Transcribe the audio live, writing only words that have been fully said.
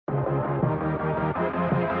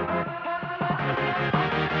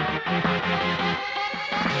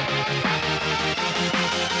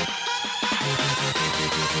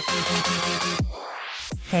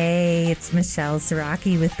Hey, it's Michelle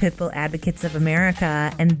Siraki with Pitbull Advocates of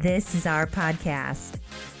America, and this is our podcast.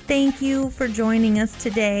 Thank you for joining us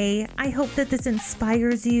today. I hope that this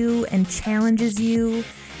inspires you and challenges you,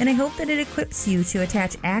 and I hope that it equips you to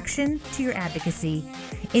attach action to your advocacy.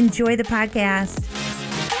 Enjoy the podcast.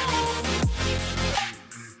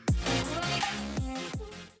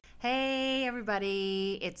 Hey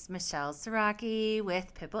everybody, it's Michelle Siraki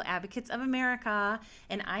with Pitbull Advocates of America,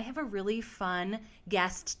 and I have a really fun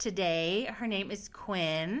guest today. Her name is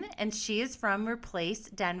Quinn, and she is from Replace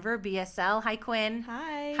Denver BSL. Hi, Quinn.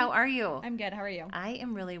 Hi. How are you? I'm good. How are you? I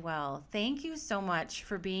am really well. Thank you so much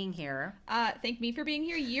for being here. Thank me for being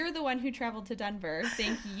here. You're the one who traveled to Denver.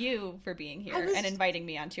 Thank you for being here and inviting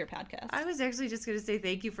me onto your podcast. I was actually just going to say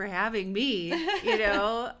thank you for having me,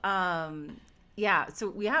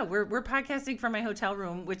 we're podcasting from my hotel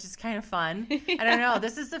room, which is kind of fun. I don't know.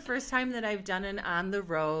 This is the first time that I've done an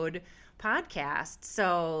on-the-road podcast,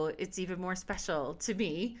 so it's even more special to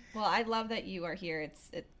me. Well, I love that you are here.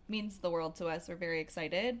 It means the world to us. We're very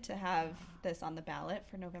excited to have this on the ballot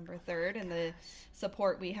for November 3rd, and the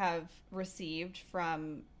support we have received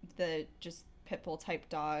from the just Pitbull type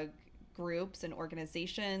dog groups and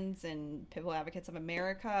organizations and Pitbull Advocates of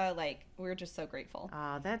America. We're just so grateful.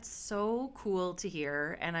 That's so cool to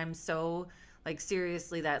hear, and I'm so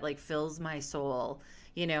seriously, that fills my soul,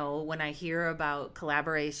 when I hear about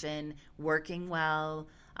collaboration working well,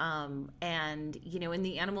 and in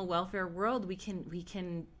the animal welfare world,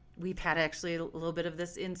 we've had actually a little bit of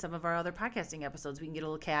this in some of our other podcasting episodes. We can get a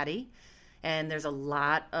little catty, and there's a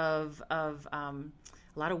lot of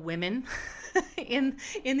women in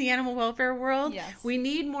the animal welfare world. Yes. We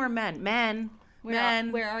need more men.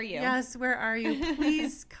 Where are you? Yes, where are you?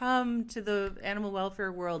 Please come to the animal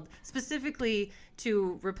welfare world, specifically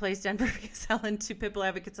to Replace Denver BSL and to Pitbull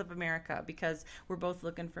Advocates of America, because we're both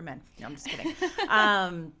looking for men. No, I'm just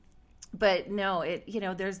kidding. But no,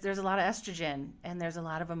 there's a lot of estrogen and there's a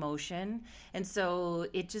lot of emotion, and so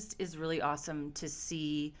it just is really awesome to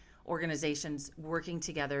see organizations working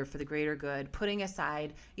together for the greater good, putting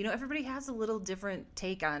aside, everybody has a little different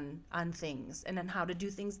take on things and on how to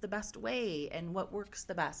do things the best way and what works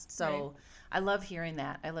the best. So right. I love hearing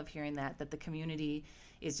that the community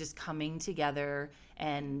is just coming together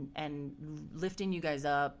and lifting you guys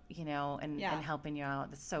up, and helping you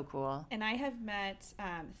out. That's so cool. And I have met,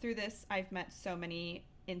 through this, I've met so many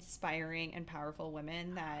inspiring and powerful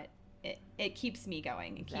women that it keeps me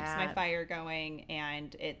going. It keeps my fire going,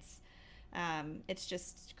 and it's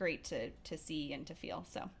just great to see and to feel.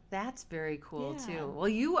 So that's very cool too. Well,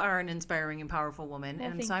 you are an inspiring and powerful woman,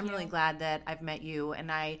 and so I'm really glad that I've met you.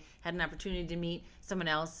 And I had an opportunity to meet someone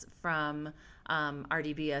else from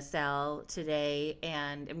RDBSL today,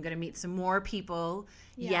 and I'm going to meet some more people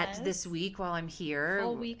yet this week while I'm here.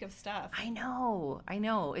 Full week of stuff. I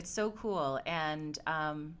know. It's so cool. And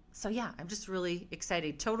I'm just really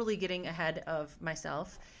excited, totally getting ahead of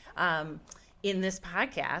myself in this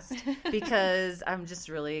podcast, because I'm just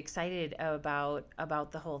really excited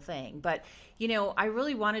about the whole thing. But, I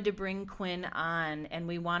really wanted to bring Quinn on, and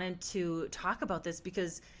we wanted to talk about this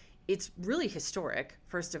because it's really historic,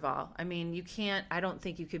 first of all. I mean, I don't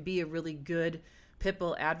think you could be a really good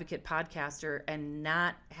Pitbull advocate podcaster and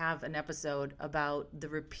not have an episode about the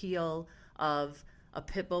repeal of a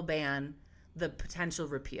Pitbull ban, the potential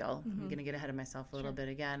repeal. Mm-hmm. I'm going to get ahead of myself a little bit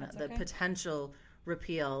again. That's the okay. Potential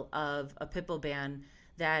repeal of a Pitbull ban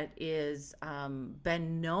that is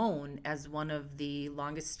been known as one of the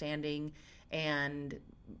longest standing and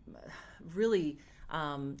really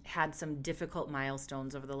had some difficult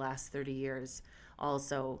milestones over the last 30 years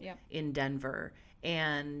also in Denver.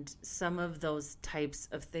 And some of those types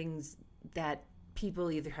of things that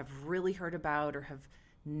people either have really heard about or have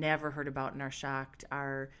never heard about and are shocked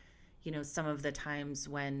are, some of the times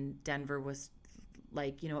when Denver was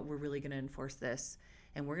like, we're really going to enforce this,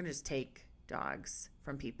 and we're going to just take dogs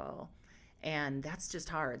from people. And that's just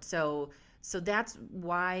hard. So that's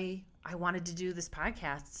why I wanted to do this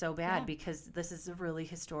podcast so bad, because this is a really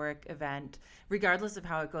historic event, regardless of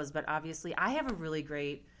how it goes. But obviously, I have a really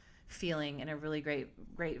great feeling and a really great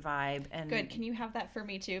vibe. And good. Can you have that for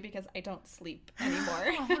me too? Because I don't sleep anymore.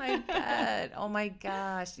 Oh my God. Oh my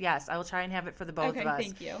gosh. Yes, I will try and have it for the both of us.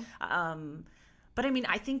 Thank you. But I mean,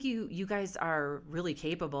 I think you guys are really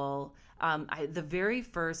capable. The very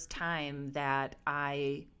first time that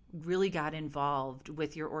I really got involved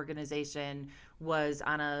with your organization was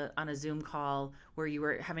on a Zoom call where you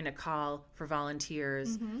were having a call for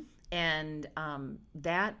volunteers. Mm-hmm. And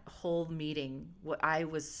that whole meeting, I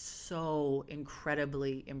was so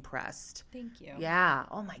incredibly impressed. Thank you. Yeah.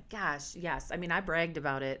 Oh my gosh. Yes. I mean, I bragged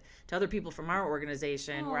about it to other people from our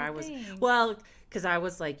organization where I was, thanks. well, because I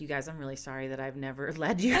was like, you guys, I'm really sorry that I've never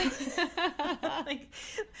led you like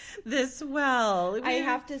this well. I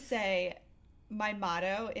have to say, my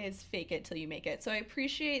motto is fake it till you make it. So I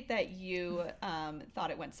appreciate that you thought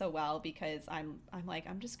it went so well, because I'm like,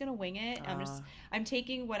 I'm just gonna wing it. I'm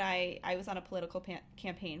taking what I was on a political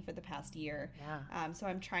campaign for the past year. Yeah. So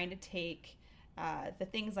I'm trying to take the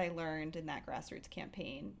things I learned in that grassroots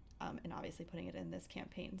campaign and obviously putting it in this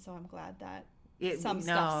campaign. So I'm glad that stuff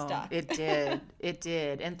stuck. It did. It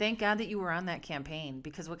did. And thank God that you were on that campaign,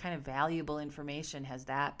 because what kind of valuable information has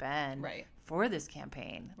that been for this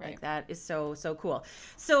campaign? Right. Like, that is so, so cool.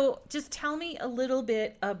 So just tell me a little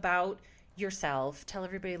bit about yourself. Tell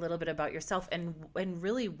everybody a little bit about yourself and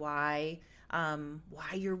really why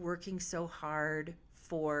you're working so hard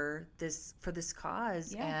for this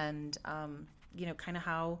cause, and kind of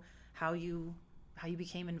how you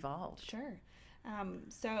became involved. Sure.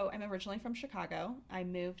 So I'm originally from Chicago. I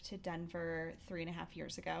moved to Denver 3.5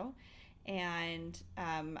 years ago. And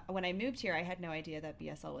when I moved here, I had no idea that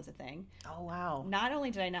BSL was a thing. Oh, wow. Not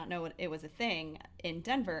only did I not know it was a thing in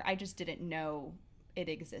Denver, I just didn't know it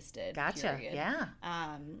existed. Gotcha. Period. Yeah.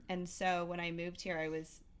 And so when I moved here,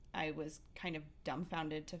 I was kind of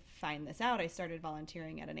dumbfounded to find this out. I started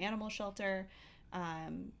volunteering at an animal shelter.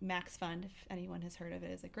 Max Fund, if anyone has heard of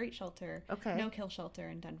it, is a great shelter. Okay. No-kill shelter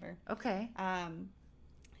in Denver. Okay.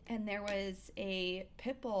 And there was a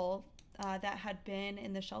pit bull that had been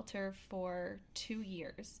in the shelter for 2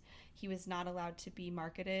 years. He was not allowed to be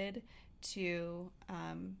marketed to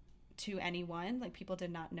anyone. Like, people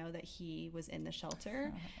did not know that he was in the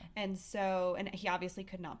shelter. And he obviously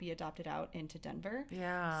could not be adopted out into Denver.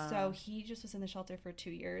 Yeah. So he just was in the shelter for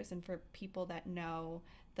 2 years. And for people that know,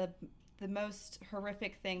 the most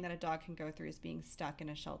horrific thing that a dog can go through is being stuck in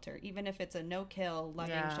a shelter. Even if it's a no-kill,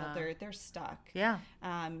 loving shelter, they're stuck. Yeah.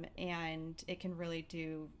 And it can really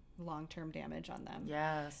do long-term damage on them.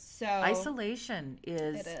 Yes. So isolation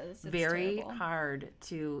is very terrible. hard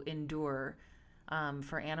to endure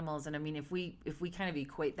for animals. And I mean, if we kind of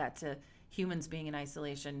equate that to humans being in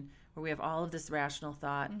isolation, where we have all of this rational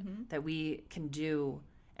thought that we can do,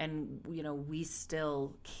 and we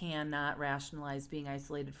still cannot rationalize being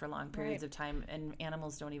isolated for long periods of time, and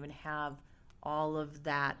animals don't even have all of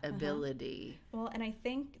that ability. Well, and I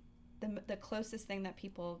think the closest thing that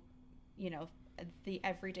people, the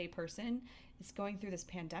everyday person is going through this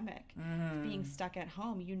pandemic, being stuck at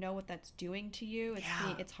home. You know what that's doing to you.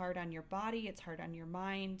 It's hard on your body. It's hard on your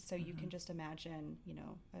mind. So you can just imagine,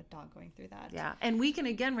 a dog going through that. Yeah. And we can,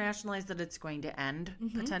 again, rationalize that it's going to end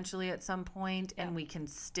potentially at some point, and we can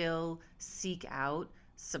still seek out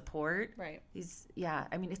support. Right.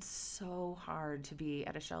 I mean, it's so hard to be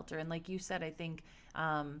at a shelter. And like you said, I think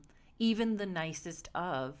even the nicest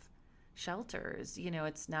of shelters,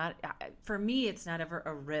 it's not, for me, it's not ever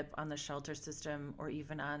a rip on the shelter system, or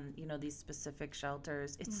even on these specific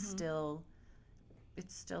shelters. It's still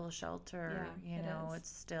a shelter. It's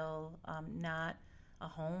still not a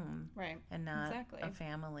home, right? And not exactly a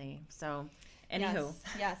family. So anywho,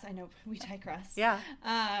 yes, I know we digress. Yeah.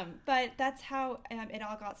 But that's how it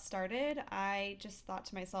all got started. I just thought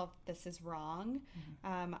to myself, this is wrong.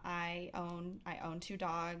 I own 2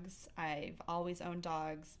 dogs. I've always owned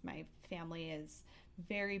dogs. My family is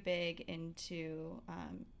very big into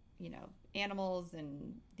animals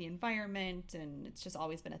and the environment, and it's just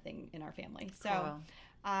always been a thing in our family. So cool.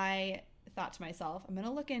 I thought to myself, I'm going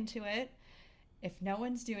to look into it. If no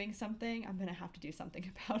one's doing something, I'm going to have to do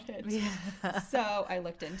something about it. Yeah. So I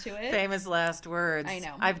looked into it. Famous last words. I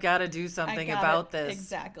know. I've got to do something about this.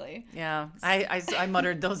 Exactly. Yeah. I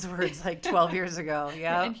muttered those words like 12 years ago.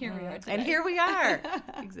 Yeah. And here we are today. And here we are.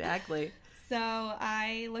 Exactly. So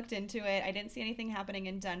I looked into it. I didn't see anything happening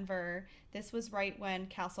in Denver. This was right when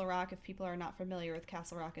Castle Rock, if people are not familiar with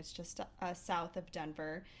Castle Rock, it's just south of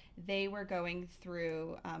Denver. They were going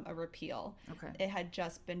through a repeal. Okay. It had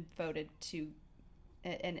just been voted to,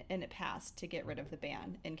 and it passed to get rid of the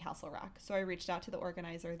ban in Castle Rock. So I reached out to the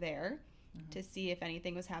organizer there to see if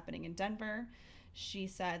anything was happening in Denver. She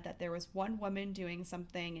said that there was one woman doing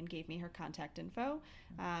something and gave me her contact info.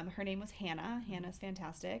 Her name was Hannah. Hannah's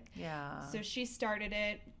fantastic. Yeah. So she started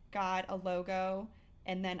it, got a logo,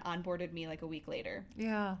 and then onboarded me like a week later.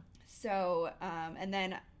 Yeah. So, and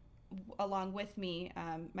then along with me,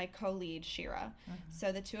 my co-lead, Shira.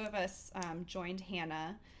 So the 2 of us joined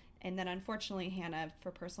Hannah. And then, unfortunately, Hannah,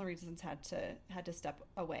 for personal reasons, had to step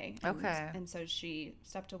away. Okay. And so she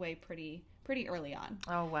stepped away pretty pretty early on.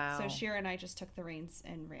 Oh, wow. So Shira and I just took the reins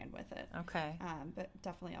and ran with it. Okay. But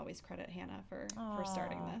definitely always credit Hannah for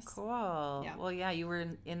starting this. Cool. Yeah. Well, yeah, you were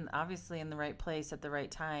in obviously in the right place at the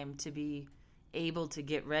right time to be able to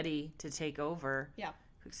get ready to take over. Yeah.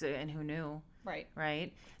 And who knew? Right.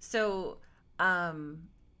 Right. So,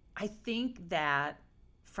 I think that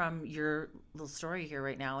from your little story here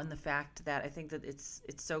right now, and the fact that I think that it's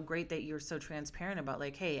so great that you're so transparent about,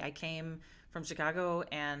 like, hey, I came from Chicago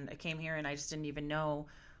and I came here and I just didn't even know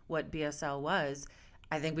what BSL was.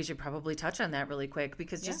 I think we should probably touch on that really quick,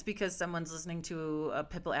 because just because someone's listening to a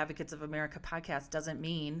Pitbull Advocates of America podcast doesn't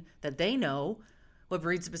mean that they know what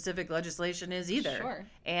breed-specific legislation is either. Sure.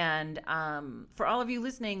 And for all of you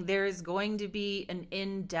listening, there is going to be an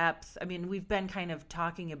in-depth, I mean, we've been kind of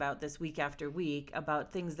talking about this week after week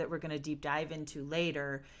about things that we're going to deep dive into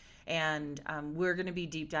later. And we're going to be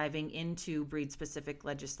deep diving into breed-specific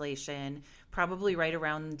legislation probably right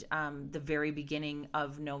around the very beginning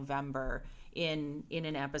of November in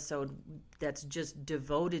an episode that's just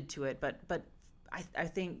devoted to it. But I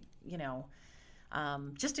think, you know,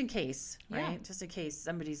 just in case, right? Yeah. Just in case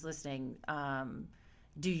somebody's listening.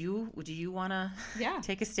 Do you want to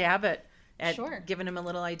take a stab at Sure. giving them a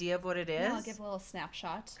little idea of what it is? Yeah, I'll give a little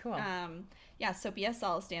snapshot. Cool. So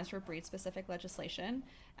BSL stands for breed-specific legislation.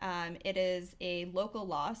 It is a local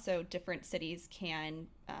law, so different cities can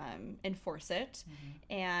enforce it.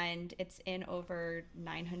 Mm-hmm. And it's in over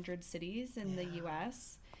 900 cities in the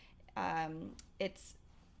U.S.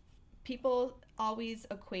 People always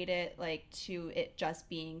equate it like to it just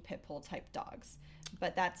being pit bull type dogs,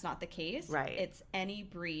 but that's not the case. Right. It's any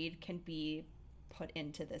breed can be put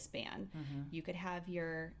into this ban. Mm-hmm. You could have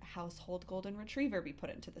your household golden retriever be put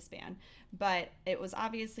into this ban, but it was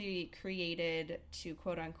obviously created to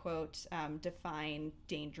quote unquote define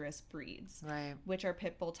dangerous breeds, right? Which are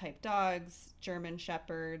pit bull type dogs, German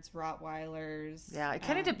shepherds, Rottweilers. Yeah, it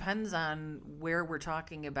kind of depends on where we're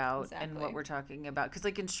talking about and what Exactly. we're talking about, because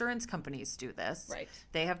like insurance companies do this. Right.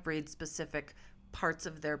 They have breed specific parts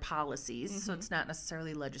of their policies, so it's not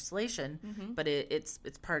necessarily legislation, but it's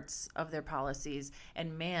parts of their policies.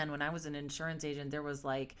 And man, when I was an insurance agent, there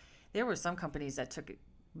were some companies that took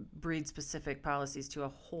breed specific policies to a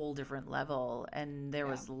whole different level, and there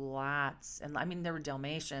was lots, and I mean there were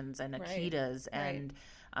Dalmatians and Akitas and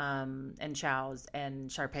Chows and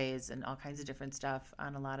Shar-Peis and all kinds of different stuff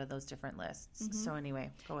on a lot of those different lists. So anyway,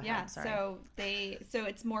 go ahead. Yeah, Sorry. so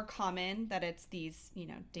it's more common that it's these, you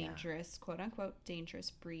know, dangerous, quote unquote,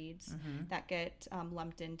 dangerous breeds that get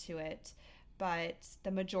lumped into it. But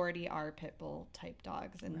the majority are pit bull type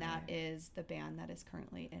dogs, and that is the ban that is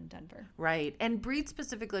currently in Denver. Right. And breed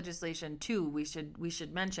specific legislation too, we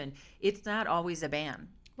should mention, it's not always a ban.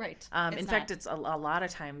 Right. In fact, it's a lot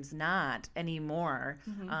of times not anymore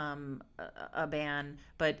a ban.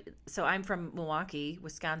 But so I'm from Milwaukee,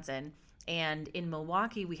 Wisconsin, and in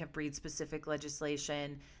Milwaukee we have breed-specific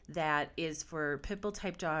legislation that is for pit bull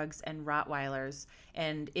type dogs and Rottweilers,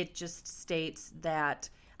 and it just states that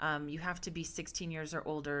you have to be 16 years or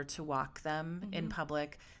older to walk them in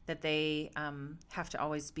public, that they have to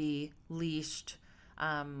always be leashed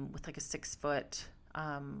with like a 6 foot.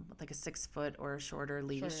 Like a 6 foot or a shorter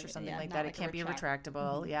leash or something like that. It can't be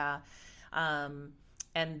retractable. Yeah.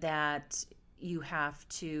 And that you have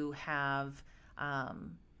to have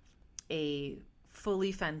a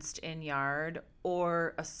fully fenced in yard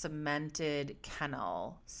or a cemented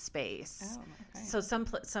kennel space. Oh, okay. So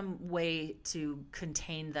some way to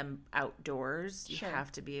contain them outdoors. You Sure.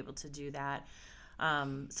 have to be able to do that.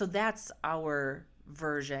 So that's our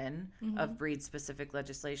version of breed specific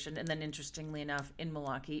legislation. And then interestingly enough, in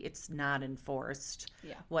Milwaukee, it's not enforced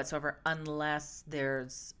whatsoever unless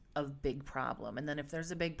there's a big problem. And then if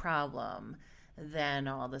there's a big problem, then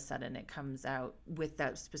all of a sudden it comes out with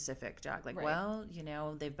that specific dog. Like, well, you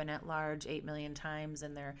know, they've been at large 8 million times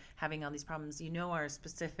and they're having all these problems. You know, our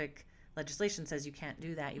specific legislation says you can't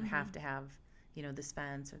do that. You have to have, you know, this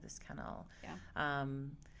fence or this kennel. Yeah.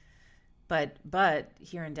 But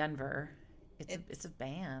here in Denver, it's a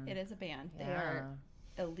ban. It is a ban. Yeah. They are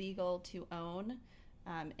illegal to own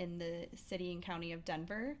in the city and county of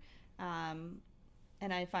Denver. And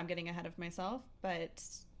if I'm getting ahead of myself, but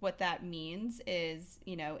what that means is,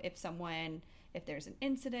 you know, if there's an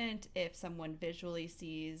incident, if someone visually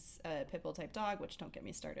sees a pit bull type dog, which don't get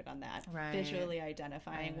me started on that, visually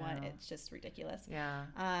identifying one, it's just ridiculous. Yeah.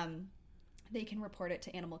 They can report it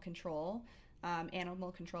to animal control.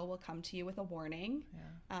 Animal control will come to you with a warning,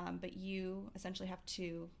 but you essentially have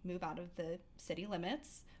to move out of the city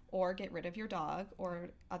limits or get rid of your dog, or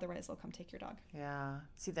otherwise they'll come take your dog. Yeah.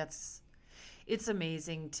 See, it's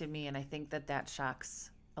amazing to me, and I think that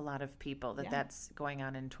shocks a lot of people that Yeah. that's going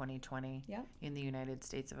on in 2020 Yep. in the United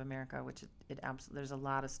States of America, which it absolutely, there's a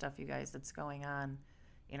lot of stuff, you guys, that's going on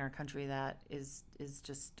in our country that is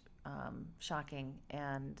just shocking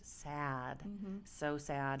and sad. So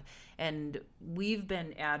sad. And we've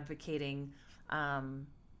been advocating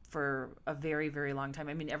for a very, very long time.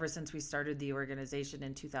 I mean, ever since we started the organization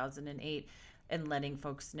in 2008, and letting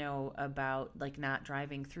folks know about like not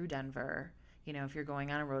driving through Denver. You know, if you're going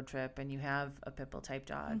on a road trip and you have a pit bull type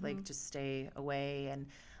dog, like just stay away. And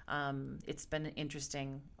it's been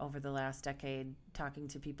interesting over the last decade talking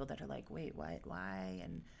to people that are like, wait, what, why?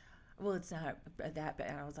 And well, it's not that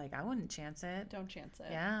bad. I was like, I wouldn't chance it. Don't chance it.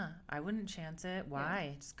 Yeah, I wouldn't chance it.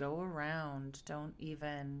 Why? Just go around. Don't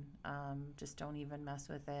even mess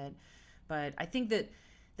with it. But I think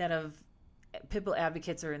that of pit bull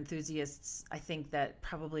advocates or enthusiasts, I think that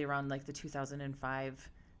probably around like the 2005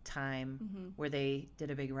 time where they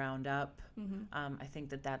did a big roundup, I think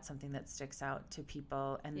that that's something that sticks out to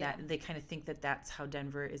people, and that they kind of think that that's how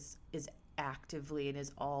Denver is actively and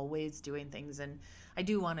is always doing things. And I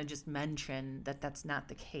do want to just mention that that's not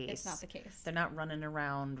the case. It's not the case. They're not running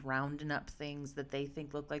around rounding up things that they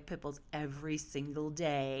think look like pit bulls every single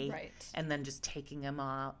day, Right. and then just taking them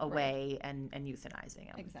away and euthanizing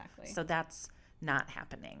them. Exactly. So that's not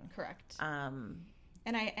happening. Correct. And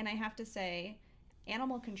I have to say,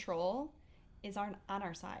 animal control is on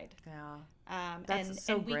our side. Yeah. That's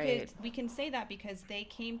so great. We can say that because they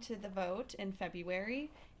came to the vote in February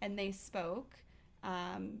and they spoke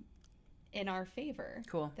in our favor.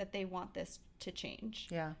 Cool. That they want this to change.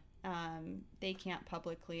 Yeah. They can't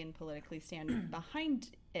publicly and politically stand behind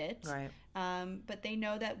it. Right. But they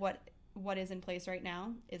know that what is in place right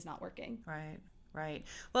now is not working. Right.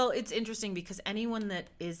 Well, it's interesting because anyone that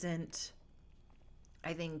isn't,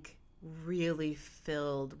 I think, really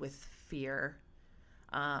filled with fear,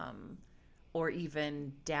 or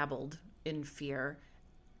even dabbled in fear,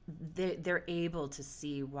 they're able to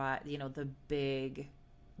see what, the big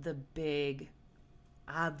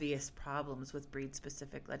obvious problems with breed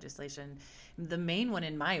specific legislation. The main one,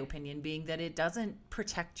 in my opinion, being that it doesn't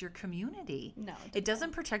protect your community. No, it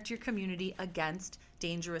doesn't protect your community against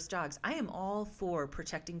dangerous dogs. I am all for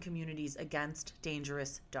protecting communities against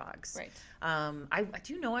dangerous dogs. Right.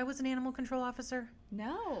 Do you know I was an animal control officer?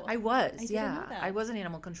 No. I was. I didn't know that. I was an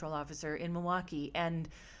animal control officer in Milwaukee, and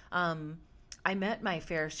I met my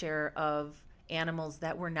fair share of animals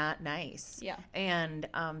that were not nice. Yeah. And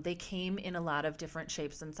they came in a lot of different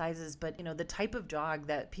shapes and sizes. But, the type of dog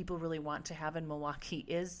that people really want to have in Milwaukee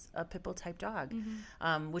is a pit bull type dog,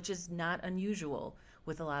 which is not unusual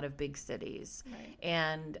with a lot of big cities. Right.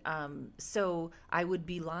 And so I would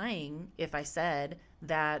be lying if I said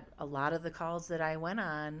that a lot of the calls that I went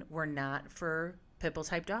on were not for pit bull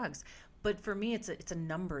type dogs. But for me, it's a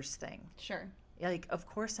numbers thing. Sure. Like, of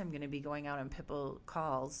course I'm going to be going out on pit bull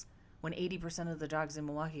calls when 80% of the dogs in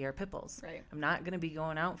Milwaukee are pit bulls. Right. I'm not going to be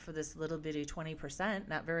going out for this little bitty 20%,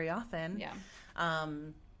 not very often. Yeah.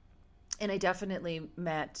 And I definitely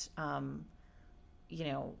met, oh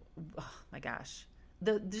my gosh,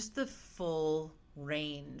 just the full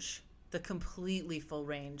range, the completely full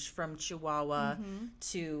range from Chihuahua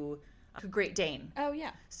to Great Dane. Oh, yeah.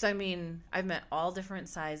 So, I mean, I've met all different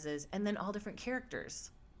sizes and then all different characters,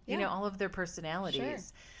 all of their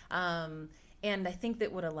personalities. Sure. And I think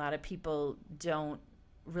that what a lot of people don't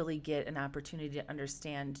really get an opportunity to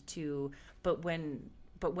understand too, but when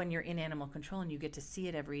you're in animal control and you get to see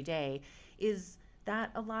it every day, is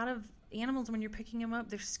that a lot of animals, when you're picking them up,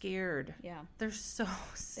 they're scared. Yeah. They're so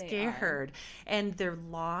scared. And they're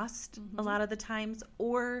lost a lot of the times,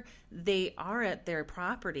 or they are at their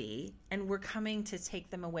property and we're coming to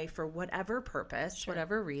take them away for whatever purpose,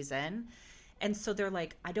 whatever reason. And so they're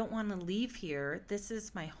like, I don't want to leave here. This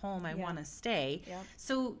is my home. I want to stay. Yep.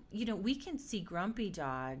 So, we can see grumpy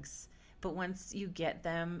dogs, but once you get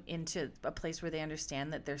them into a place where they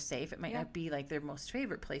understand that they're safe, it might not be like their most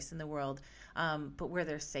favorite place in the world, but where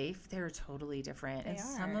they're safe, they're totally different. And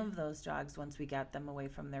some of those dogs, once we got them away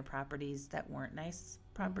from their properties that weren't nice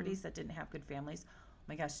properties, that didn't have good families,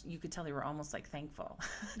 my gosh, you could tell they were almost like thankful.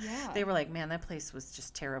 Yeah. They were like, man, that place was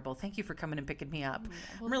just terrible. Thank you for coming and picking me up.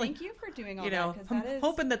 Well, really, thank you for doing all that. Because I'm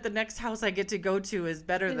hoping that the next house I get to go to is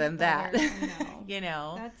better than that.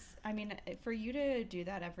 That's, for you to do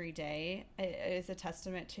that every day is a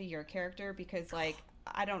testament to your character, because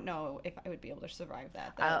I don't know if I would be able to survive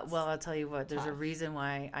that. Well, I'll tell you what, there's a reason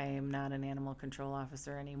why I am not an animal control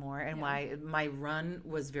officer anymore, and why my run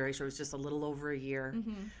was very short. It was just a little over a year.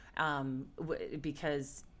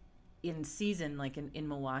 Because in season, like in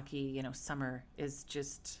Milwaukee, summer is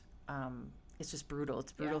just, it's just brutal.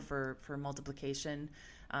 It's brutal for multiplication.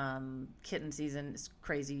 Kitten season is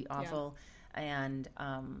crazy, awful. And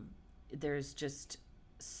there's just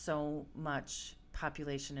so much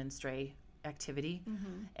population and stray activity.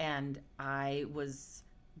 And I was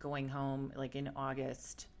going home like in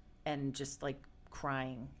August and just like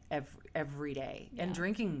crying every day and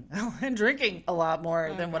drinking a lot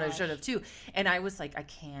more than what I should have too. And I was like, I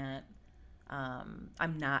can't,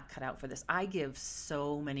 I'm not cut out for this. I give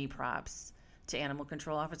so many props to animal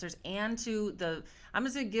control officers and to I'm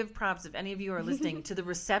just going to give props, if any of you are listening, to the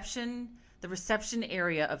reception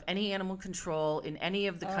area of any animal control in any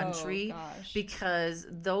of the country, because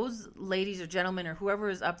those ladies or gentlemen or whoever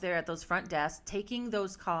is up there at those front desks taking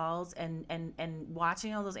those calls and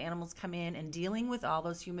watching all those animals come in and dealing with all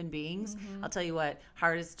those human beings, I'll tell you what,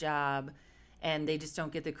 hardest job, and they just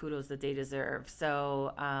don't get the kudos that they deserve.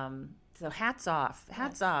 So hats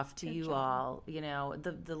off to you all. You know,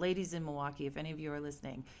 the ladies in Milwaukee, if any of you are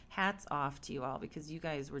listening, hats off to you all, because you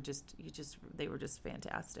guys were they were just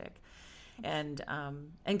fantastic. And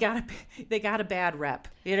they got a bad rep,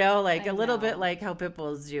 you know, like a little bit like how pit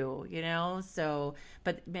bulls do, you know. So,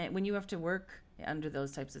 but man, when you have to work under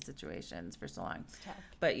those types of situations for so long, it's tough.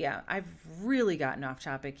 But yeah, I've really gotten off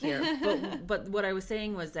topic here. but what I was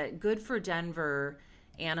saying was that good for Denver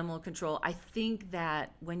animal control. I think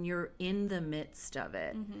that when you're in the midst of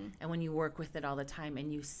it and when you work with it all the time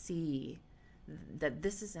and you see that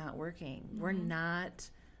this is not working, we're not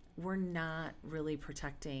really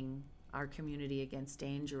protecting our community against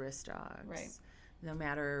dangerous dogs, right? No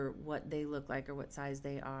matter what they look like or what size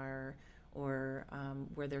they are, or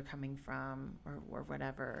where they're coming from, or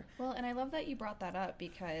whatever. Well, and I love that you brought that up,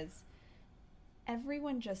 because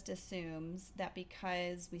everyone just assumes that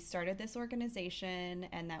because we started this organization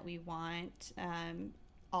and that we want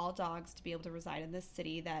all dogs to be able to reside in this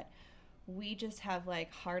city, that we just have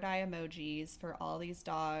like heart eye emojis for all these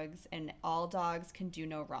dogs and all dogs can do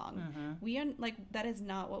no wrong. That is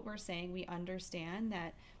not what we're saying. We understand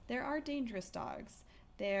that there are dangerous dogs.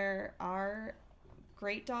 There are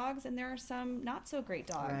great dogs and there are some not so great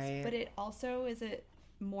dogs, right. But it also is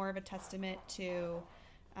more of a testament to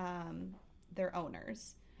their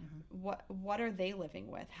owners. What are they living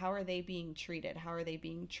with? How are they being treated? How are they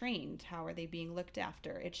being trained? How are they being looked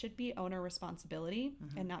after? It should be owner responsibility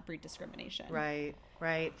and not breed discrimination. Right.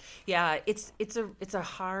 Yeah, it's a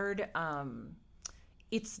hard,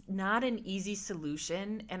 it's not an easy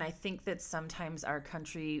solution, and I think that sometimes our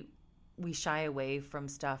country, we shy away from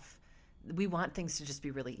stuff. We want things to just be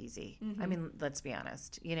really easy. I mean, let's be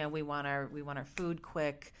honest. You know, we want our food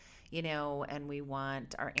quick, you know, and we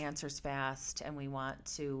want our answers fast, and we want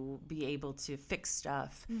to be able to fix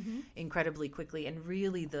stuff incredibly quickly. And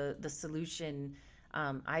really the solution,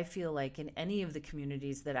 I feel like in any of the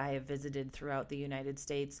communities that I have visited throughout the United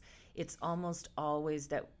States, it's almost always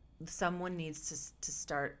that someone needs to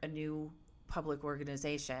start a new public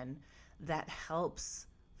organization that helps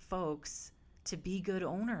folks to be good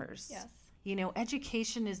owners. Yes. You know,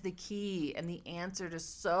 education is the key and the answer to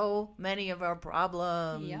so many of our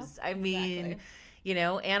problems. Yep, I mean, exactly. You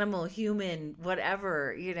know, animal, human,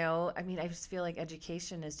 whatever, you know. I mean, I just feel like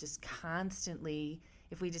education is just constantly,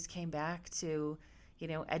 if we just came back to, you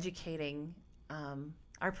know, educating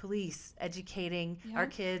our police, educating our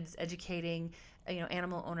kids, educating, you know,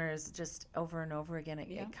 animal owners, just over and over again,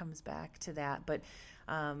 it comes back to that. But,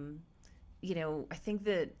 you know, I think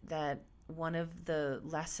that one of the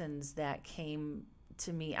lessons that came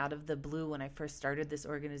to me out of the blue when I first started this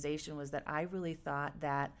organization was that I really thought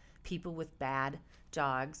that people with bad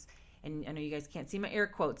dogs, and I know you guys can't see my air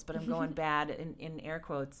quotes, but I'm going bad in air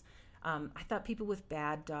quotes. I thought people with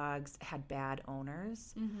bad dogs had bad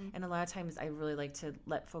owners. And a lot of times I really like to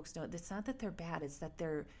let folks know it's not that they're bad, it's that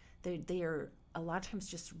they are a lot of times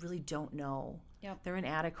just really don't know. Yep. They're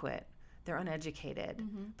inadequate. They're uneducated,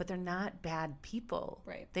 but they're not bad people.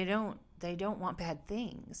 Right. They don't want bad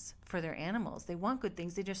things for their animals. They want good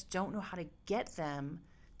things. They just don't know how to get them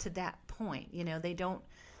to that point. You know, they don't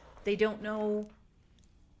know,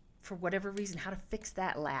 for whatever reason, how to fix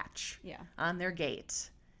that latch on their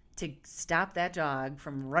gate to stop that dog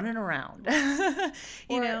from running around. Or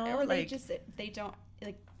they don't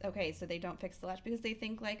like, okay, so they don't fix the latch because they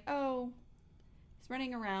think like, oh, it's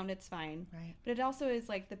running around, it's fine. Right. But it also is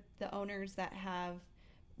like the owners that have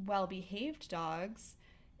well-behaved dogs,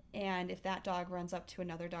 and if that dog runs up to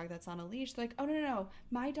another dog that's on a leash, they're like, oh, no,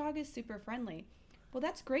 my dog is super friendly. Well,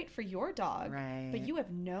 that's great for your dog, right. But you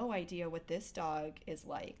have no idea what this dog is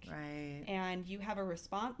like. Right. And you have a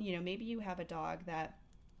response, you know, maybe you have a dog that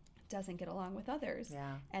doesn't get along with others.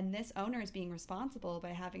 Yeah. And this owner is being responsible by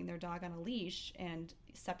having their dog on a leash and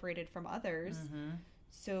separated from others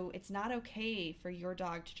So it's not okay for your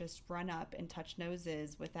dog to just run up and touch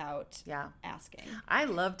noses without asking. I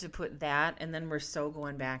love to put that, and then we're so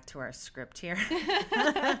going back to our script here.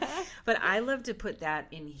 But I love to put that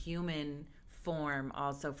in human form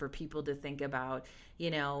also for people to think about,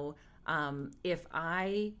 if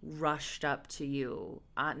I rushed up to you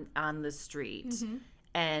on the street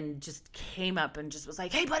and just came up and just was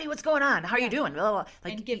like, hey, buddy, what's going on? How are you doing? Blah, blah, blah.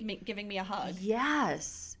 Like, and giving me a hug.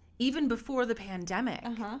 Yes. Even before the pandemic,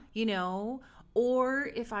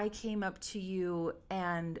 or if I came up to you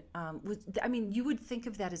and, you would think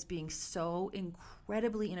of that as being so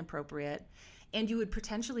incredibly inappropriate, and you would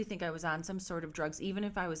potentially think I was on some sort of drugs, even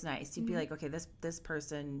if I was nice. You'd be like, okay, this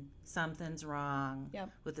person, something's wrong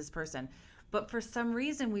with this person. But for some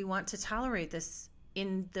reason, we want to tolerate this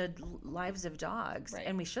in the lives of dogs,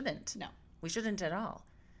 and we shouldn't. No. We shouldn't at all.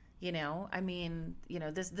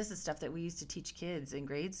 This is stuff that we used to teach kids in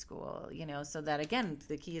grade school, so that, again,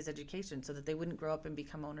 the key is education, so that they wouldn't grow up and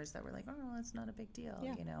become owners that were like, oh, it's not a big deal,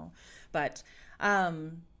 But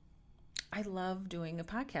I love doing a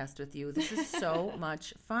podcast with you. This is so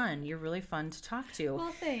much fun. You're really fun to talk to.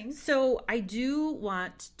 Well, thanks. So I do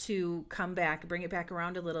want to bring it back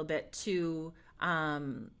around a little bit to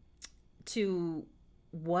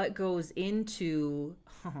what goes into...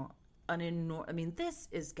 this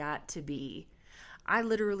has got to be, I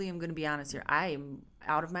literally am going to be honest here. I am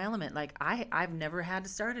out of my element. Like I've never had to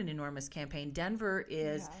start an enormous campaign. Denver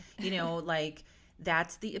is,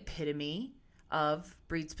 that's the epitome of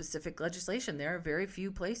breed specific legislation. There are very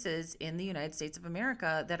few places in the United States of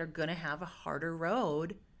America that are going to have a harder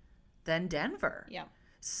road than Denver. Yeah.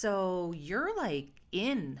 So you're like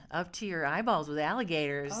up to your eyeballs with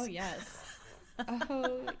alligators. Oh, yes.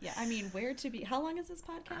 Oh, yeah. Where to be? How long is this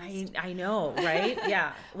podcast? I know, right?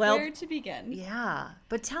 Yeah. Well, where to begin? Yeah.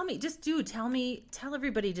 But tell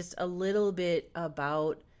everybody just a little bit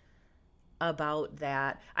about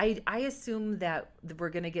that. I assume that we're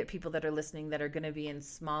going to get people that are listening that are going to be in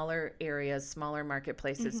smaller areas, smaller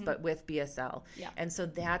marketplaces, but with BSL. Yeah. And so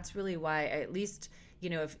that's really why, at least,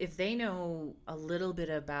 if they know a little bit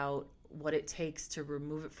about what it takes to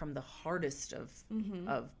remove it from the hardest of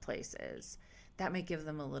places, that may give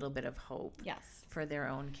them a little bit of hope for their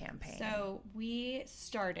own campaign. So we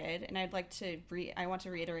started, and I'd like to I want to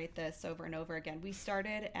reiterate this over and over again. We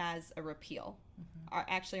started as a repeal.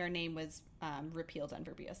 Our name was Repeal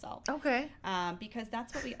Denver BSL. Okay. Because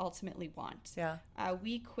that's what we ultimately want. Yeah.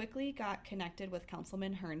 We quickly got connected with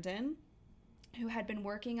Councilman Herndon, who had been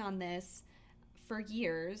working on this for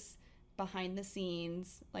years behind the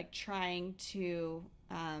scenes, like trying to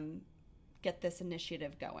get this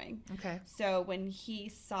initiative going. Okay. So when he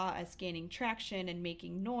saw us gaining traction and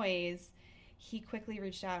making noise, he quickly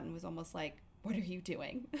reached out and was almost like, what are you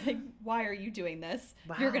doing? Like, why are you doing this?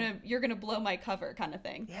 Wow. You're gonna blow my cover, kind of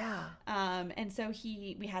thing. Yeah. And so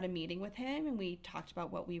we had a meeting with him and we talked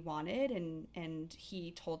about what we wanted, and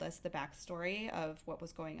he told us the backstory of what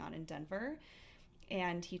was going on in Denver,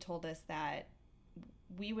 and he told us that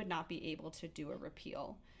we would not be able to do a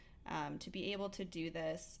repeal. To be able to do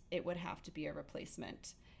this, it would have to be a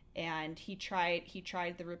replacement. And he tried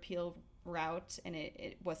the repeal route, and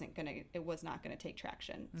it was not gonna take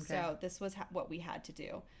traction. Okay. So this was what we had to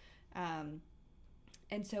do.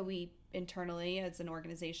 And so we internally, as an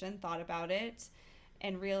organization, thought about it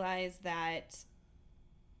and realized that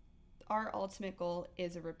our ultimate goal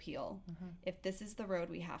is a repeal. If this is the road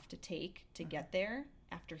we have to take to get there,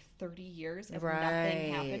 after 30 years of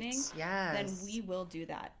nothing happening, then we will do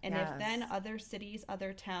that. And if then other cities,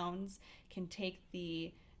 other towns can take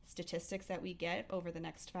the statistics that we get over the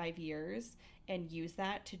next 5 years and use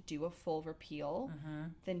that to do a full repeal,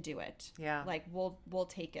 then do it. Yeah. Like, we'll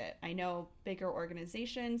take it. I know bigger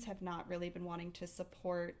organizations have not really been wanting to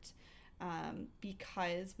support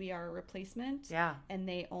because we are a replacement. Yeah. And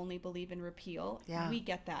they only believe in repeal. Yeah. We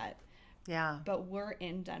get that. Yeah. But we're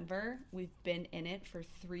in Denver. We've been in it for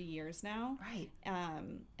 3 years now. Right.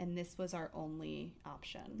 And this was our only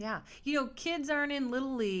option. Yeah. Kids aren't in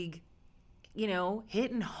Little League,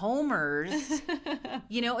 hitting homers.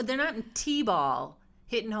 They're not in T-ball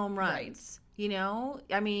hitting home runs.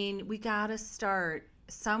 Right. We got to start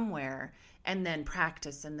somewhere and then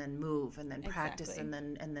practice and then move and then practice and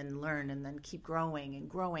then learn and then keep growing and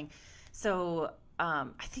growing. So I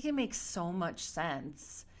think it makes so much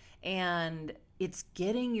sense. And it's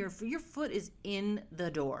getting your foot is in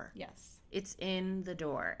the door. Yes. It's in the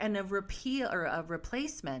door. And a repeal or a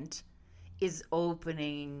replacement is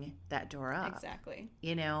opening that door up. Exactly.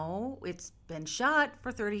 It's been shut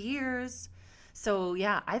for 30 years. So,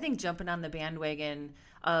 yeah, I think jumping on the bandwagon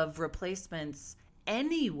of replacements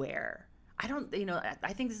anywhere, I don't,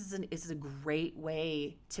 I think this is a great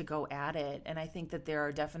way to go at it. And I think that there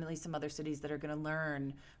are definitely some other cities that are going to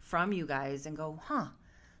learn from you guys and go,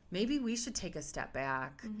 maybe we should take a step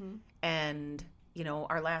back. And,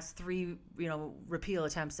 our last 3, repeal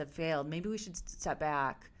attempts have failed. Maybe we should step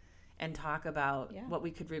back and talk about what we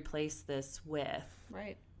could replace this with.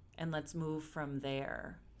 Right. And let's move from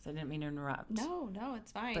there. So I didn't mean to interrupt. No,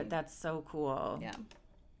 it's fine. But that's so cool. Yeah.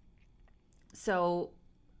 So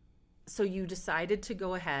you decided to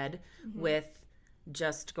go ahead with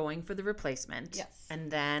just going for the replacement. Yes.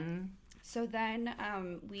 And then? So then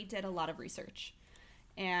we did a lot of research.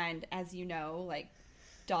 And as you know, like,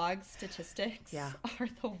 dog statistics are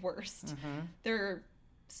the worst. They're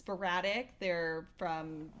sporadic. They're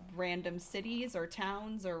from random cities or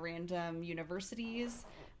towns or random universities.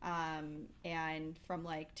 And from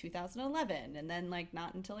like 2011 and then like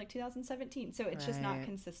not until like 2017. So it's just not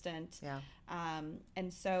consistent. Yeah.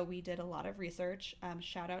 And so we did a lot of research.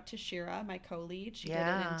 Shout out to Shira, my co-lead. She did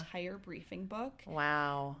an entire briefing book.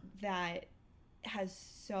 Wow. That has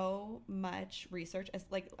so much research.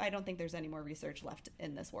 Like, I don't think there's any more research left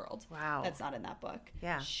in this world. Wow. That's not in that book.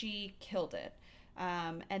 Yeah. She killed it.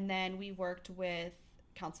 And then we worked with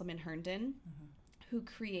Councilman Herndon, who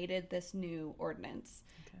created this new ordinance.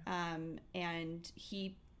 And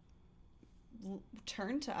he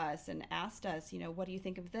turned to us and asked us, what do you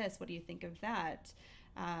think of this? What do you think of that?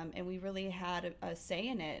 And we really had a say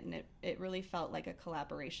in it. And it really felt like a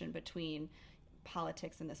collaboration between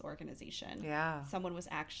politics and this organization. Yeah. Someone was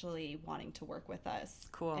actually wanting to work with us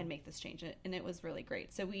and make this change. And it was really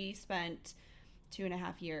great. So we spent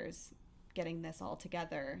 2.5 years getting this all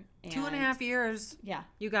together. And 2.5 years. Yeah.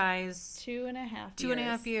 You guys. 2.5 years.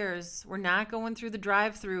 2.5 years. We're not going through the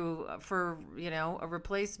drive-through for, a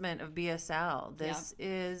replacement of BSL. This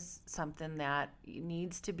is something that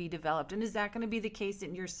needs to be developed. And is that going to be the case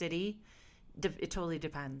in your city? It totally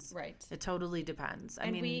depends. Right. It totally depends.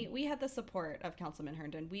 And we had the support of Councilman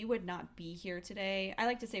Herndon. We would not be here today. I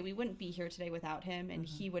like to say we wouldn't be here today without him, and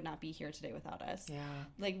he would not be here today without us. Yeah.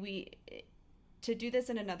 Like, to do this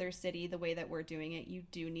in another city the way that we're doing it, you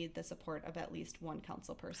do need the support of at least one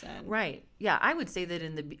council person. Right. Yeah, I would say that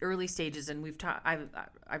in the early stages, and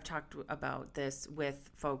I've talked about this with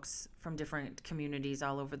folks from different communities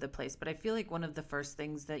all over the place, but I feel like one of the first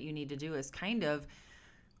things that you need to do is kind of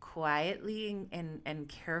quietly and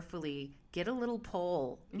carefully get a little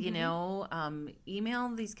poll, email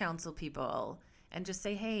these council people and just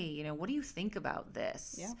say, hey, what do you think about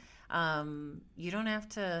this? Yeah. You don't have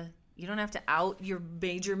to out your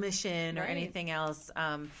major mission or anything else.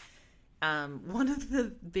 One of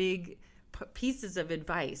the big pieces of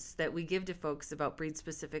advice that we give to folks about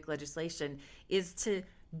breed-specific legislation is to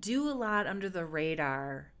do a lot under the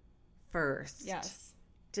radar first. Yes.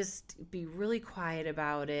 Just be really quiet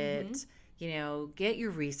about it. Get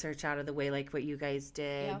your research out of the way like what you guys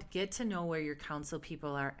did. Yeah. Get to know where your council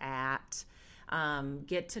people are at.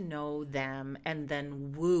 Get to know them and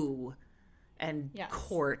then woo and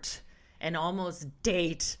court and almost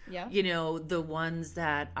date, the ones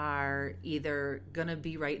that are either going to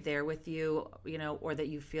be right there with you, or that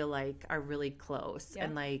you feel like are really close. Yeah.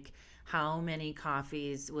 And like, how many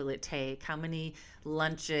coffees will it take? How many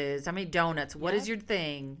lunches? How many donuts? What is your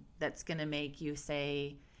thing that's going to make you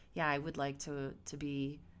say, yeah, I would like to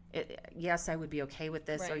be, yes, I would be okay with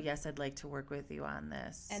this, or yes, I'd like to work with you on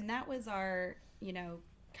this. And that was our,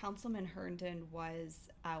 Councilman Herndon was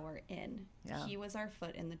our in. Yeah. He was our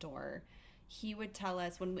foot in the door. He would tell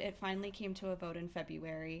us when it finally came to a vote in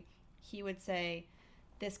February, he would say,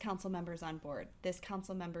 this council member's on board. This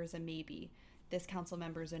council member's a maybe. This council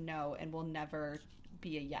member's a no and will never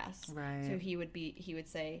be a yes. Right. So he would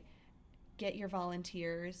say, get your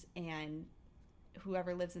volunteers and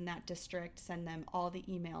whoever lives in that district, send them all the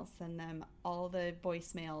emails, send them all the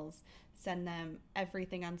voicemails, send them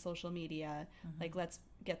everything on social media. Like, let's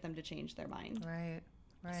get them to change their mind. Right.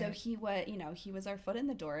 So he was our foot in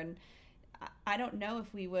the door. And I don't know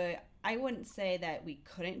if I wouldn't say that we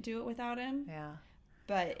couldn't do it without him. Yeah.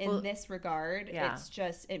 But in this regard, it's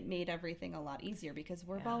just, it made everything a lot easier because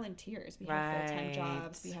we're volunteers. We have full-time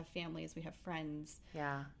jobs. We have families. We have friends.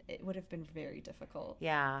 Yeah. It would have been very difficult.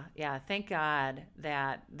 Yeah. Yeah. Thank God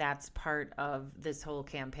that that's part of this whole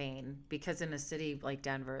campaign, because in a city like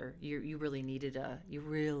Denver, you really needed you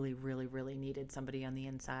really, really, really needed somebody on the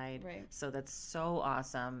inside. Right. So that's so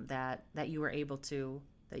awesome that you were able to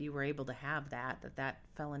have that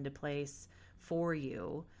fell into place for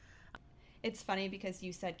you. It's funny because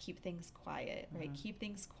you said keep things quiet, right? Keep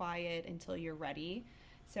things quiet until you're ready.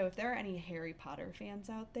 So if there are any Harry Potter fans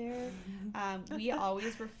out there, we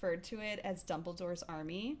always referred to it as Dumbledore's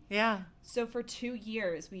Army. Yeah. So for 2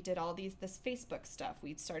 years, we did all this Facebook stuff.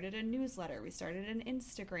 We started a newsletter. We started an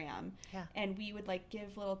Instagram. Yeah. And we would like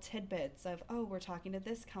give little tidbits of, oh, we're talking to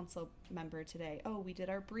this council member today. Oh, we did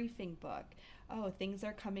our briefing book. Oh, things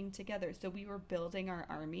are coming together. So we were building our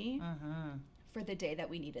army for the day that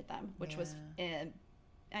we needed them, which was in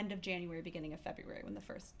end of January, beginning of February when the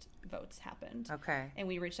first votes happened. Okay. And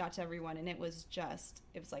we reached out to everyone, and it was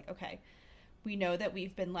like, okay, we know that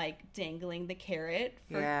we've been like dangling the carrot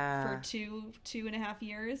for 2.5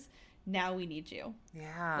 years. Now we need you.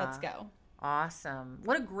 Yeah. Let's go. Awesome.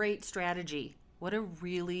 What a great strategy. What a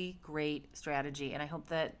really great strategy. And I hope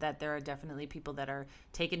that there are definitely people that are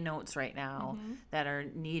taking notes right now that are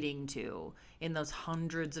needing to, in those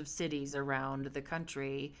hundreds of cities around the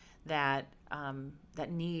country that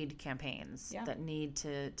need campaigns, that need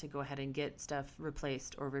to go ahead and get stuff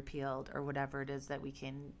replaced or repealed or whatever it is that we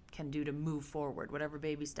can do to move forward, whatever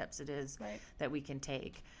baby steps it is that we can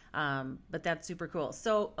take. But that's super cool.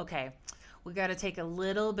 So, okay. We got to take a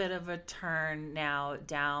little bit of a turn now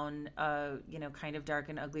down a, kind of dark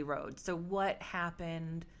and ugly road. So what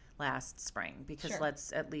happened last spring? Because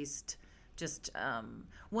let's at least just,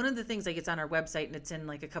 one of the things, like, it's on our website and it's in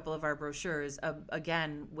like a couple of our brochures,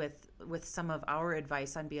 again, with some of our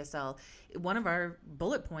advice on BSL, one of our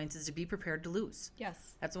bullet points is to be prepared to lose.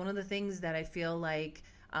 Yes. That's one of the things that I feel like,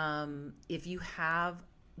 if you have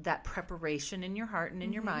that preparation in your heart and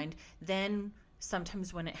in your mind, then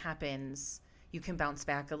sometimes when it happens, you can bounce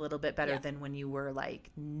back a little bit better than when you were like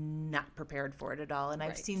not prepared for it at all. And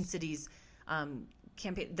I've seen cities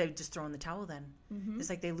campaign, they just throw in the towel then. It's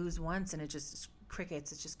like they lose once and it just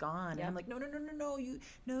crickets, it's just gone. And I'm like, no,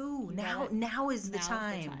 now is the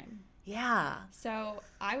time. Yeah. So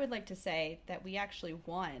I would like to say that we actually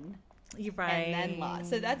won. You're right. And then lost.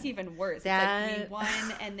 So that's even worse. It's like we won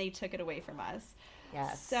and they took it away from us.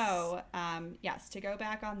 Yes. So, yes, to go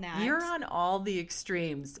back on that. You're on all the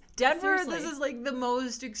extremes. Denver, Seriously. This is like the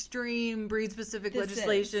most extreme breed-specific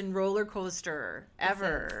legislation roller coaster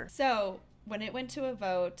ever. So, when it went to a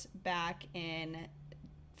vote back in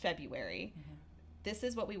February, this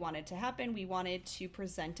is what we wanted to happen. We wanted to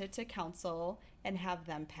present it to council and have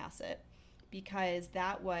them pass it because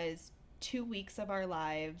that was 2 weeks of our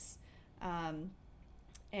lives.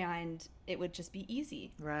 And it would just be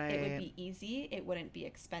easy. Right. It would be easy. It wouldn't be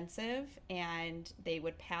expensive. And they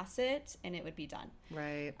would pass it and it would be done.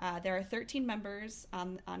 Right. There are 13 members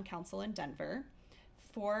on council in Denver.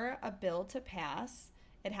 For a bill to pass,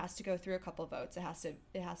 it has to go through a couple votes. It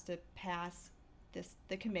has to pass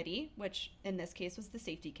the committee, which in this case was the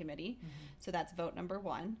safety committee. So that's vote number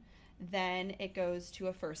 1. Then it goes to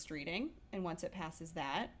a first reading. And once it passes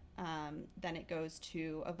that, then it goes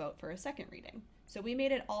to a vote for a second reading. So we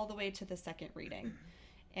made it all the way to the second reading,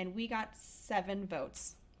 and we got 7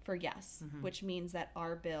 votes for yes, which means that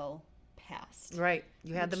our bill passed. Right.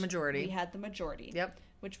 You had the majority. We had the majority. Yep.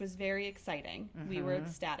 Which was very exciting. We were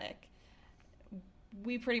ecstatic.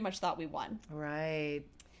 We pretty much thought we won. Right.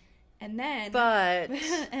 And then... But...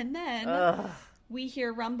 and then... We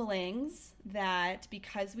hear rumblings that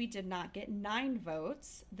because we did not get 9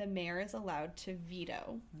 votes, the mayor is allowed to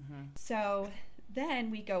veto. So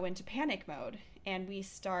then we go into panic mode and we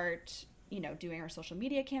start, doing our social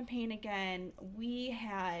media campaign again. We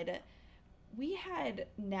had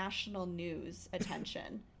national news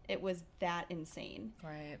attention. It was that insane.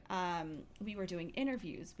 Right. We were doing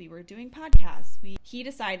interviews. We were doing podcasts. He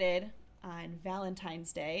decided on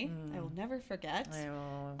Valentine's Day, I will never forget,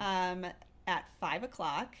 at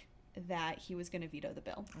 5:00 that he was going to veto the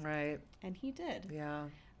bill. Right. And he did. Yeah.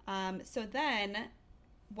 So then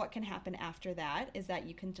what can happen after that is that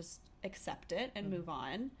you can just accept it and move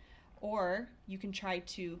on, or you can try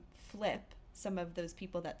to flip some of those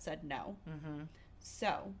people that said no.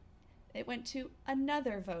 So it went to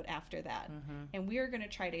another vote after that, and we are going to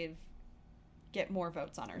try to get more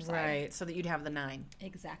votes on our side. Right, so that you'd have the 9.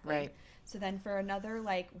 Exactly. Right. So then for another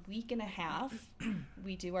week and a half,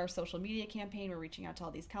 we do our social media campaign. We're reaching out to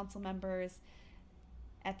all these council members.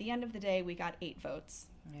 At the end of the day, we got 8 votes.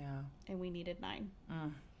 Yeah. And we needed 9.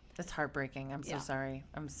 That's heartbreaking. I'm so sorry.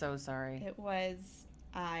 I'm so sorry. It was,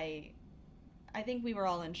 I think we were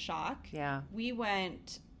all in shock. Yeah. We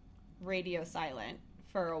went radio silent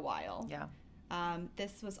for a while. Yeah.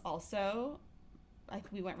 This was also,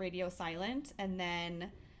 we went radio silent, and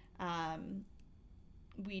then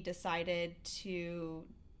we decided to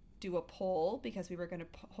do a poll because we were going to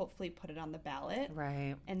hopefully put it on the ballot.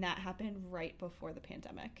 Right. And that happened right before the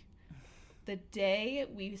pandemic. The day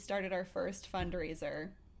we started our first fundraiser,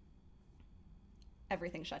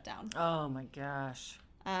 everything shut down. Oh my gosh.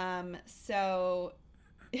 So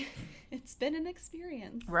it's been an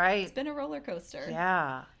experience. Right. It's been a roller coaster.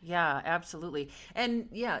 Yeah, absolutely. And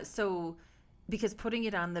yeah, so because putting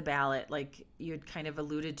it on the ballot, like you had kind of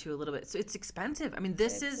alluded to a little bit, so it's expensive. I mean,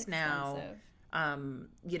 this It's is now,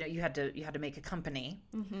 expensive. you had to make a company,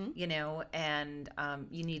 and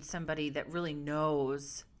you need somebody that really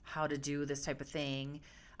knows how to do this type of thing,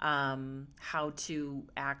 how to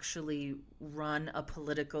actually run a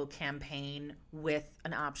political campaign with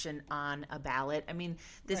an option on a ballot. I mean,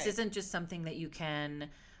 this Right. isn't just something that you can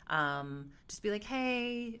just be like,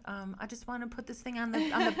 hey, I just want to put this thing on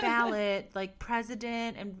the ballot, like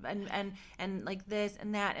president and like this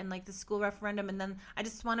and that and like the school referendum, and then I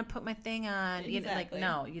just want to put my thing on. Exactly.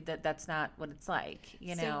 That's not what it's like.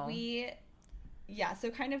 So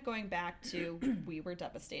kind of going back to, we were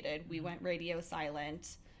devastated. We went radio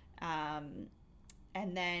silent.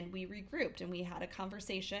 And then we regrouped and we had a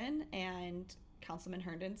conversation, and Councilman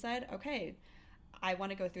Herndon said, okay, I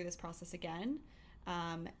want to go through this process again.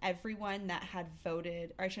 Everyone that had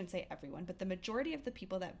voted, or I shouldn't say everyone, but the majority of the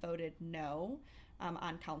people that voted no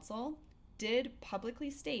on council did publicly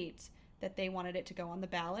state that they wanted it to go on the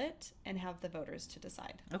ballot and have the voters to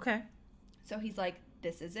decide. Okay. So he's like,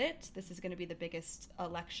 this is it. This is going to be the biggest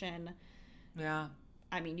election. Yeah.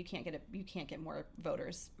 I mean, you can't get more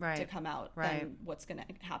voters Right. to come out Right. than what's going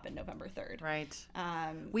to happen November 3rd. Right.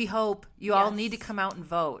 Um, We hope you all yes. need to come out and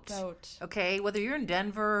vote. Vote. Okay, whether you're in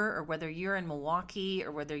Denver or whether you're in Milwaukee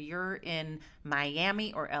or whether you're in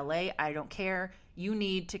Miami or LA, I don't care. You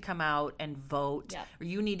need to come out and vote. Yep. Or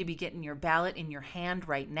you need to be getting your ballot in your hand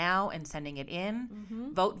right now and sending it in.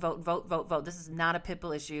 Mm-hmm. Vote, vote, vote, vote, vote. This is not a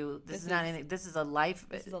people issue. This is not anything. This is a life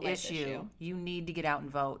issue. You need to get out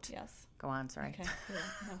and vote. Yes. Go on, sorry. Okay. Yeah,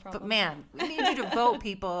 no problem. But man, we need you to vote,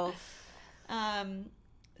 people.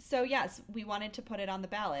 So yes, we wanted to put it on the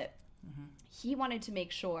ballot. Mm-hmm. He wanted to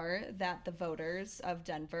make sure that the voters of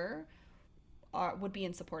Denver would be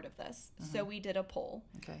in support of this. Mm-hmm. So we did a poll.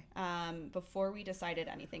 Okay. Before we decided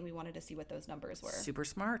anything, we wanted to see what those numbers were. Super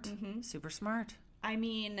smart. Mhm. Super smart. I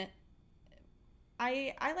mean,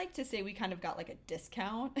 I like to say we kind of got like a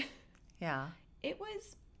discount. Yeah. It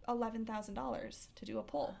was $11,000 to do a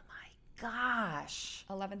poll. Gosh.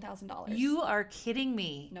 $11,000. You are kidding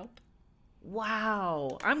me. Nope.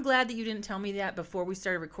 Wow. I'm glad that you didn't tell me that before we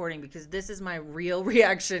started recording, because this is my real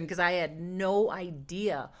reaction, because I had no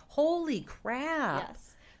idea. Holy crap.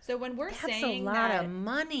 Yes. So when we're That's saying a lot of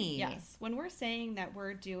money. Yes. When we're saying that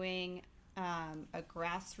we're doing a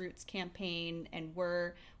grassroots campaign, and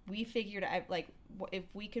we figured out, like, if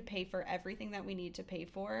we could pay for everything that we need to pay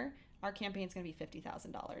for, our campaign's going to be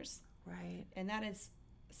 $50,000. Right. And that is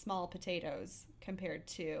small potatoes compared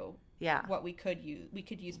to Yeah. what we could use. We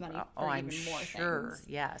could use money for I'm even more sure. things.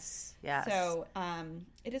 Yes. So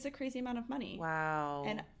it is a crazy amount of money. Wow.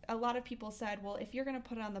 And a lot of people said, well, if you're going to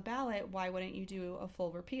put it on the ballot, why wouldn't you do a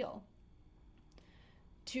full repeal?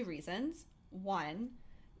 2 reasons. One,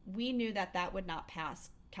 we knew that would not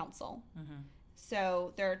pass council. Mm-hmm.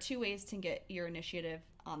 So there are 2 ways to get your initiative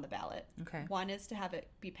on the ballot. Okay. One is to have it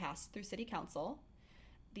be passed through city council.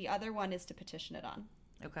 The other one is to petition it on.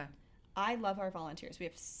 Okay. I love our volunteers. We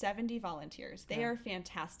have 70 volunteers. They are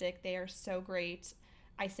fantastic. They are so great.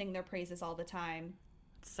 I sing their praises all the time.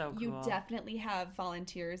 So cool. You definitely have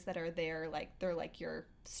volunteers that are there, like they're like your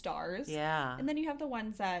stars. Yeah. And then you have the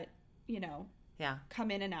ones that, Yeah.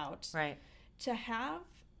 come in and out. Right. To have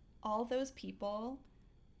all those people,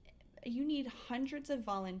 you need hundreds of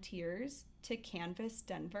volunteers to canvass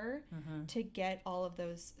Denver Mm-hmm. to get all of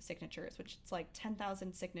those signatures, which it's like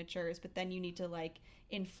 10,000 signatures, but then you need to like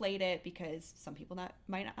inflate it because some people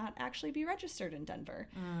might not actually be registered in Denver.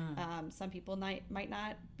 Some people might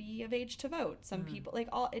not be of age to vote. Some people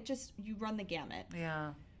you run the gamut.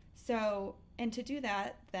 Yeah. So, and to do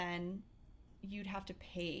that, then you'd have to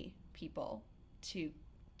pay people to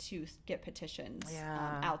get petitions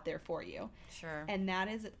out there for you. Sure. And that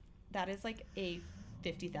is like a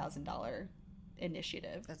 $50,000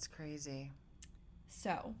 initiative. That's crazy.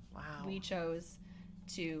 So Wow. we chose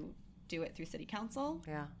to do it through city council,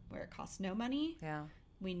 Yeah. where it costs no money. Yeah.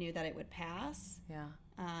 We knew that it would pass Yeah.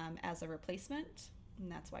 as a replacement,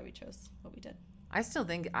 and that's why we chose what we did. I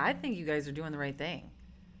think you guys are doing the right thing.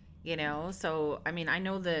 So I mean, I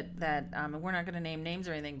know that we're not going to name names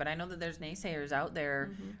or anything, but I know that there's naysayers out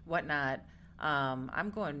there, whatnot. I'm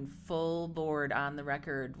going full board on the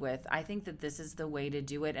record with, I think that this is the way to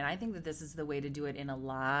do it, and I think that this is the way to do it in a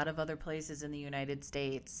lot of other places in the United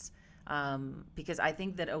States, because I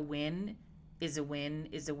think that a win is a win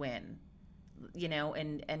is a win,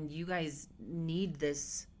 and you guys need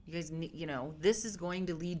this You guys need, this is going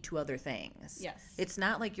to lead to other things. Yes. It's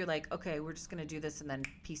not like you're like, okay, we're just going to do this and then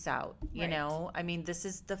peace out. You Right. know, I mean, this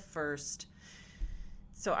is the first.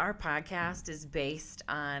 So our podcast is based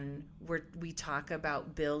on where we talk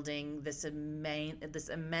about building this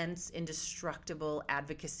immense, indestructible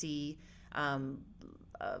advocacy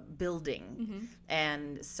building. Mm-hmm.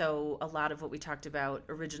 And so a lot of what we talked about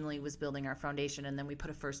originally was building our foundation, and then we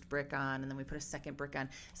put a first brick on, and then we put a second brick on.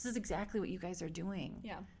 This is exactly what you guys are doing.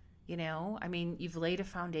 Yeah. I mean, you've laid a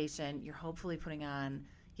foundation, you're hopefully putting on,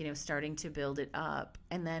 starting to build it up,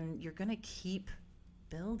 and then you're going to keep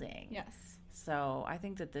building. Yes. So I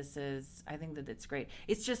think that it's great.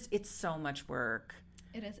 It's so much work.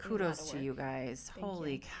 It is. Kudos to you guys. Thank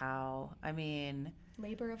Holy you. cow. I mean,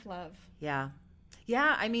 Labor of love. yeah.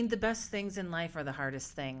 Yeah, I mean, the best things in life are the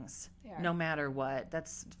hardest things, They are. no matter what.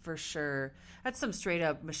 That's for sure. That's some straight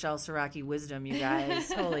up Michelle Siraki wisdom, you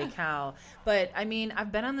guys. Holy cow. But, I mean,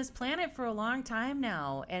 I've been on this planet for a long time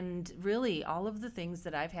now, and really all of the things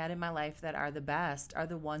that I've had in my life that are the best are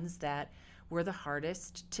the ones that were the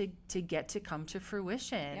hardest to get to come to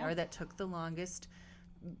fruition, Yeah. or that took the longest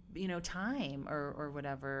time or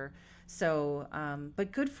whatever. So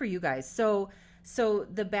but good for you guys. So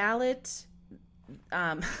the ballot,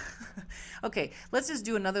 okay, let's just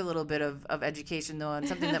do another little bit of education though on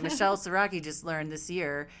something that Michelle Siraki just learned this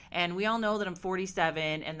year. And we all know that I'm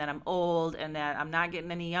 47 and that I'm old and that I'm not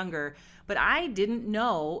getting any younger, but I didn't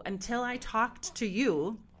know until I talked to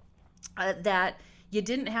you that you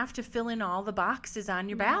didn't have to fill in all the boxes on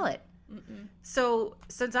your ballot. Mm-mm. So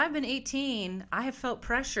since I've been 18, I have felt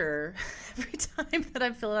pressure every time that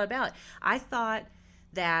I fill out a ballot. I thought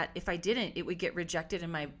that if I didn't, it would get rejected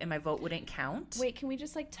and my vote wouldn't count. Wait, can we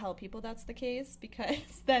just tell people that's the case? Because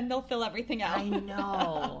then they'll fill everything out. I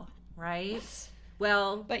know, right?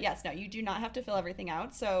 Well, But yes, no, you do not have to fill everything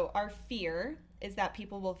out. So our fear is that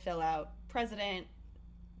people will fill out president,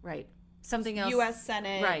 right. Something else. U.S.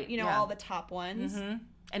 Senate, Right, yeah. all the top ones. Mhm.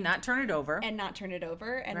 And not turn it over. And not turn it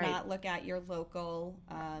over and Right. not look at your local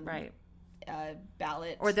Right.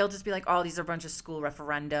 ballot. Or they'll just be like, oh, these are a bunch of school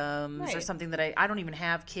referendums or Right. something that I don't even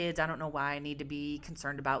have kids. I don't know why I need to be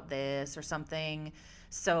concerned about this or something.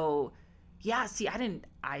 So, yeah, see,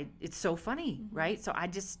 it's so funny, Mm-hmm. right? So I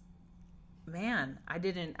didn't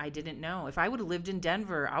know. If I would have lived in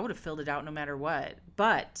Denver, I would have filled it out no matter what.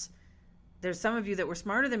 But there's some of you that were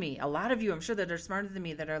smarter than me. A lot of you, I'm sure, that are smarter than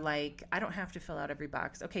me that are like, I don't have to fill out every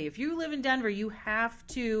box. Okay, if you live in Denver, you have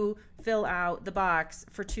to fill out the box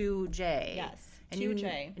for 2J. Yes, And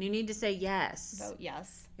 2J. you need to say yes. Vote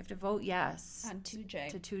yes You have to vote yes on 2J.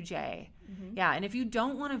 to 2J. Mhm. Yeah, and if you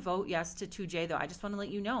don't want to vote yes to 2J, though, I just want to let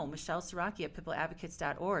you know, Michelle Siraki at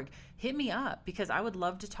pippleadvocates.org, hit me up because I would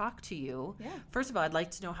love to talk to you. Yeah. First of all, I'd like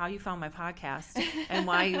to know how you found my podcast and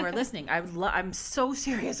why you are listening. I'm so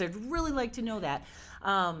serious. I'd really like to know that.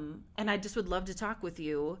 And I just would love to talk with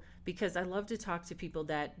you because I love to talk to people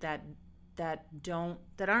that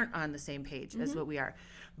aren't on the same page as what we are.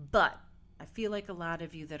 But I feel like a lot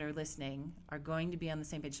of you that are listening are going to be on the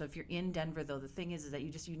same page. So if you're in Denver, though, the thing is that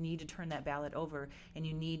you need to turn that ballot over and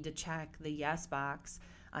you need to check the yes box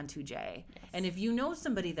on 2J. Yes. And if you know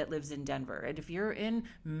somebody that lives in Denver, and if you're in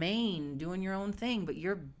Maine doing your own thing, but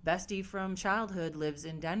your bestie from childhood lives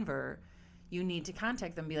in Denver, you need to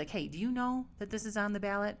contact them and be like, hey, do you know that this is on the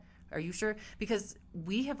ballot? Are you sure? Because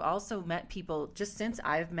we have also met people, just since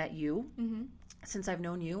I've met you, Mm-hmm. since I've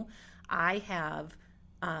known you, I have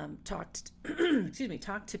talked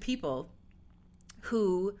to people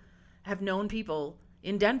who have known people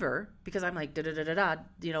in Denver because I'm like,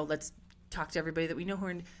 let's talk to everybody that we know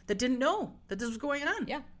that didn't know that this was going on.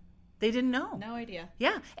 Yeah. They didn't know. No idea.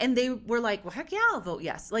 Yeah. And they were like, well, heck yeah, I'll vote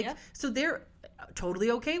yes. Like, Yep. So they're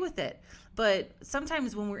totally okay with it. But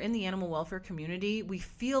sometimes when we're in the animal welfare community, we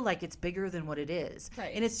feel like it's bigger than what it is.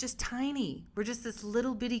 Right. And it's just tiny. We're just this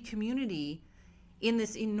little bitty community in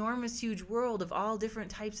this enormous, huge world of all different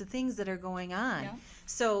types of things that are going on. Yeah.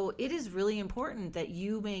 So it is really important that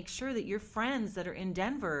you make sure that your friends that are in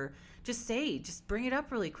Denver just bring it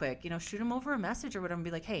up really quick. Shoot them over a message or whatever and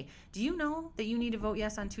be like, hey, do you know that you need to vote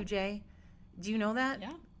yes on 2J? Do you know that?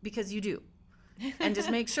 Yeah. Because you do. And just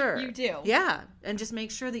make sure. You do. Yeah. And just make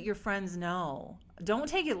sure that your friends know. Don't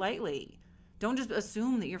take it lightly. Don't just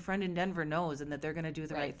assume that your friend in Denver knows and that they're going to do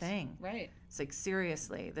the right thing. Right. It's like,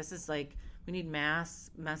 seriously, this is like, we need mass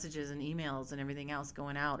messages and emails and everything else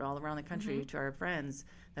going out all around the country to our friends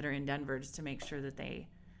that are in Denver just to make sure that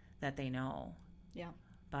they know. Yeah.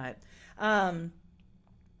 But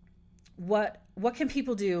what can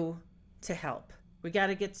people do to help? We got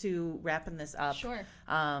to get to wrapping this up. Sure.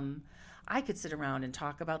 I could sit around and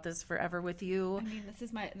talk about this forever with you. I mean, this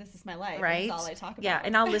is my life. Right? This is all I talk about. Yeah,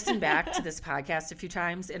 and I'll listen back to this podcast a few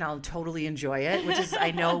times and I'll totally enjoy it, which is,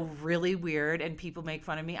 I know, really weird, and people make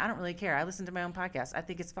fun of me. I don't really care. I listen to my own podcast. I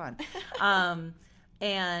think it's fun.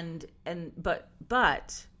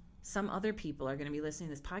 But some other people are going to be listening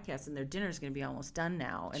to this podcast and their dinner's going to be almost done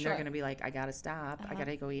now. And they're going to be like, I got to stop. I got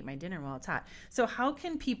to go eat my dinner while it's hot. So how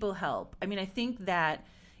can people help? I mean, I think that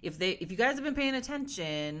if you guys have been paying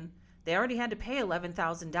attention, they already had to pay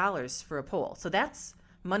 $11,000 for a poll. So that's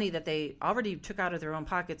money that they already took out of their own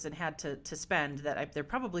pockets and had to spend that they're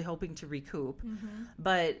probably hoping to recoup.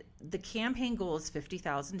 But the campaign goal is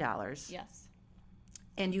 $50,000. Yes.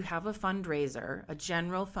 And you have a fundraiser, a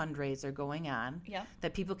general fundraiser going on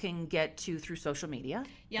that people can get to through social media.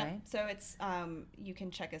 Yeah. Right? So it's you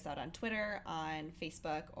can check us out on Twitter, on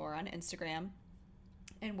Facebook, or on Instagram.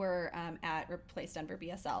 And we're at Replace Denver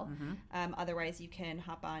BSL. Otherwise, you can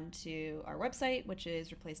hop on to our website, which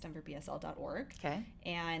is replacedenverbsl.org. Okay.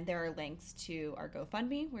 And there are links to our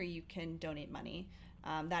GoFundMe where you can donate money.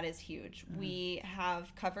 That is huge. We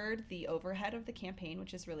have covered the overhead of the campaign,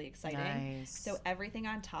 which is really exciting. Nice. So everything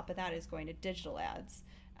on top of that is going to digital ads,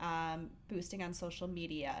 boosting on social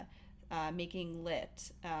media, making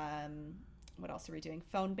lit. What else are we doing?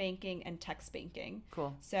 Phone banking and text banking.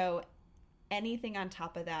 Cool. So anything on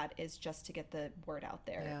top of that is just to get the word out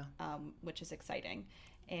there, which is exciting.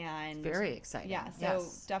 And very exciting. Yeah. So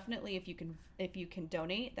definitely if you can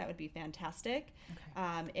donate, that would be fantastic.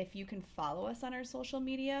 Okay. If you can follow us on our social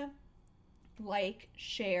media, like,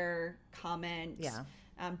 share, comment,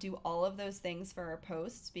 do all of those things for our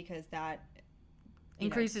posts, because that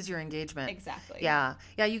increases your engagement. Exactly. Yeah.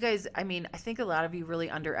 You guys, I mean, I think a lot of you really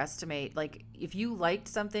underestimate, like, if you liked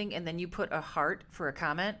something and then you put a heart for a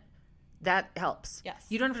comment, that helps. Yes.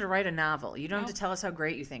 You don't have to write a novel. You don't have to tell us how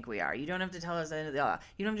great you think we are. You don't have to tell us, you don't have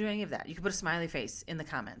to do any of that. You can put a smiley face in the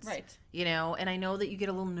comments. Right. You know, and I know that you get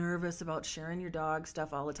a little nervous about sharing your dog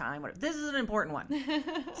stuff all the time. This is an important one.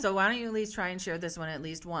 So why don't you at least try and share this one at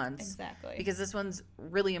least once? Exactly. Because this one's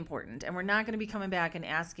really important. And we're not going to be coming back and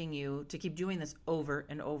asking you to keep doing this over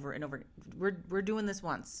and over and over. We're doing this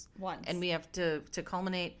once. And we have to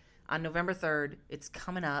culminate on November 3rd. It's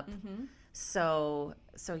coming up. So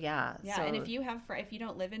yeah. And if you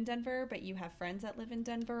don't live in Denver, but you have friends that live in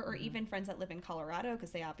Denver, or even friends that live in Colorado,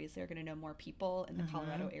 because they obviously are going to know more people in the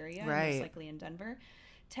Colorado area, most likely in Denver,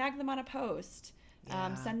 tag them on a post,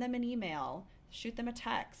 send them an email, shoot them a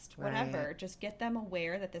text, whatever. Just get them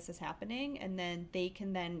aware that this is happening, and then they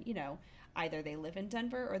can either they live in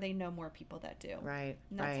Denver or they know more people that do. Right.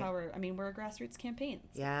 And that's how we're a grassroots campaign.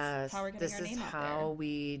 Yes. That's how we're getting our name out there. This is how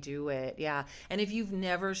we do it. Yeah. And if you've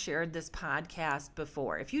never shared this podcast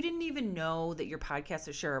before, if you didn't even know that your podcasts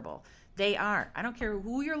are shareable, they are. I don't care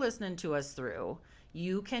who you're listening to us through.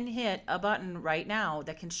 You can hit a button right now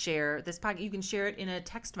that can share this podcast. You can share it in a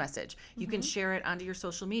text message. You can share it onto your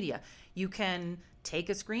social media. You can take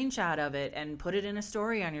a screenshot of it and put it in a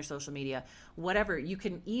story on your social media. Whatever. You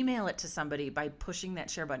can email it to somebody by pushing that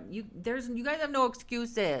share button. You guys have no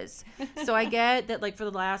excuses. So I get that, like, for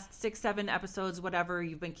the last 6-7 episodes, whatever,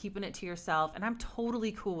 you've been keeping it to yourself, and I'm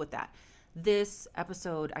totally cool with that. This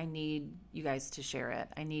episode, I need you guys to share it.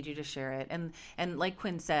 I need you to share it. And like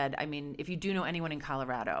Quinn said, I mean, if you do know anyone in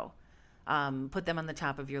Colorado, put them on the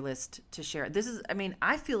top of your list to share.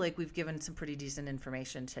 I feel like we've given some pretty decent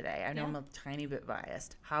information today. I know I'm a tiny bit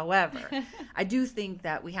biased. However, I do think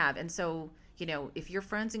that we have. And so, if your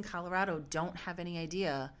friends in Colorado don't have any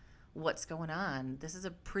idea what's going on, this is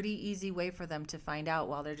a pretty easy way for them to find out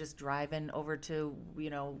while they're just driving over to,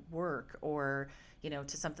 work, or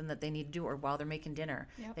to something that they need to do, or while they're making dinner.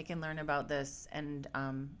 They can learn about this and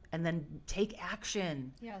then take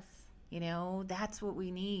action. Yes. That's what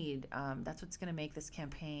we need. That's what's going to make this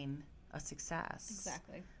campaign a success.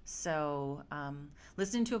 Exactly. So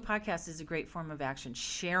listening to a podcast is a great form of action.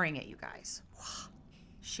 Sharing it, you guys.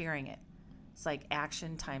 Sharing it. It's like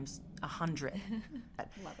action times 100.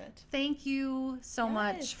 Love it. Thank you so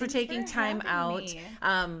much for taking time out.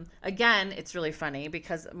 Again, it's really funny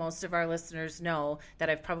because most of our listeners know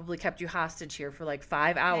that I've probably kept you hostage here for like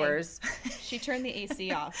 5 hours. Hey, she turned the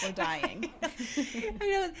AC off. We're dying. I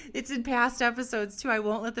know. It's in past episodes too. I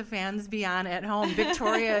won't let the fans be on at home.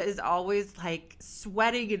 Victoria is always like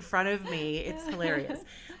sweating in front of me. It's hilarious.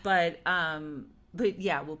 But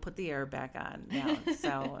yeah, we'll put the air back on now.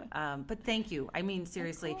 So, but thank you. I mean,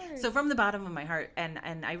 seriously. So from the bottom of my heart,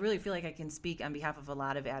 and I really feel like I can speak on behalf of a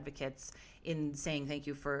lot of advocates in saying thank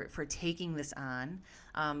you for taking this on.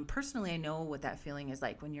 Personally, I know what that feeling is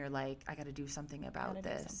like when you're like, I got to do something about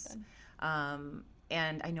this.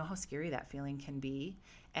 And I know how scary that feeling can be.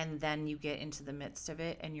 And then you get into the midst of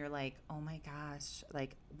it and you're like, oh my gosh,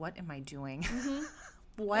 like, what am I doing?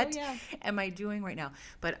 What am I doing right now?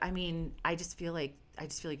 But I mean, I just feel like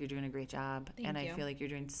you're doing a great job. Thank you. I feel like you're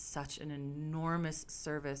doing such an enormous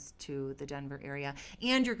service to the Denver area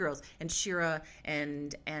and your girls and Shira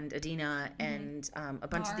and Adina and a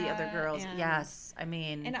bunch of the other girls. Yes. I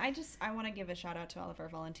mean, and I want to give a shout out to all of our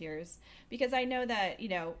volunteers, because I know that,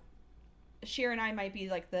 Shira and I might be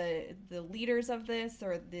like the leaders of this,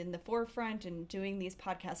 or in the forefront and doing these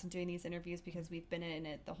podcasts and doing these interviews because we've been in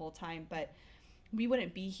it the whole time, but we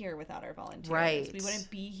wouldn't be here without our volunteers. Right. We wouldn't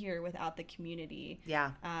be here without the community.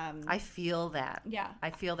 Yeah. I feel that. Yeah. I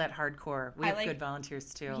feel that hardcore. We have good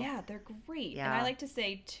volunteers too. Yeah, they're great. Yeah. And I like to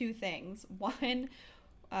say two things. One,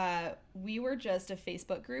 we were just a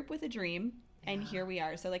Facebook group with a dream, and here we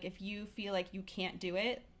are. So like, if you feel like you can't do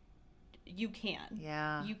it, you can.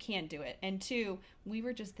 Yeah. You can do it. And two, we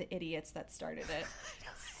were just the idiots that started it.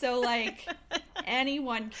 So like,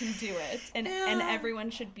 anyone can do it, and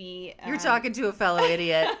everyone should be. You're talking to a fellow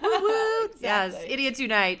idiot. Woo woo. Exactly. Yes, idiots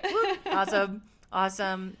unite. Woo.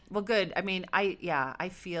 Awesome. Well, good. I mean, I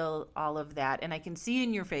feel all of that, and I can see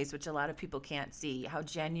in your face, which a lot of people can't see, how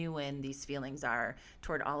genuine these feelings are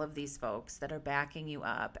toward all of these folks that are backing you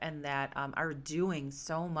up and that are doing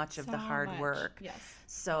so much of the hard work. Yes.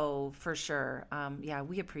 So for sure,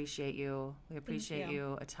 we appreciate you. We appreciate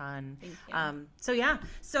you a ton. Thank you.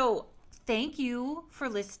 So thank you for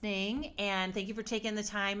listening, and thank you for taking the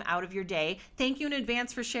time out of your day. Thank you in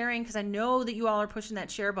advance for sharing, because I know that you all are pushing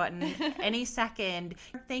that share button any second.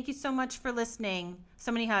 Thank you so much for listening.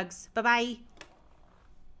 So many hugs. Bye-bye.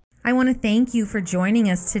 I want to thank you for joining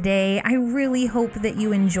us today. I really hope that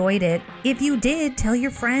you enjoyed it. If you did, tell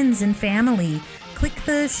your friends and family. Click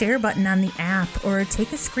the share button on the app or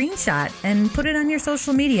take a screenshot and put it on your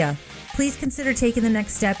social media. Please consider taking the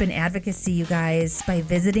next step in advocacy, you guys, by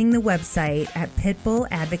visiting the website at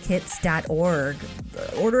pitbulladvocates.org.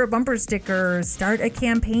 Order a bumper sticker, start a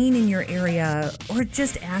campaign in your area, or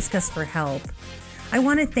just ask us for help. I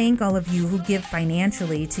want to thank all of you who give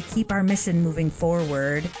financially to keep our mission moving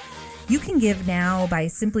forward. You can give now by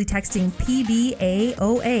simply texting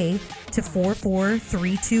PBAOA to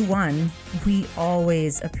 44321. We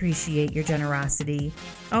always appreciate your generosity.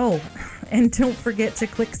 Oh, and don't forget to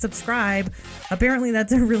click subscribe. Apparently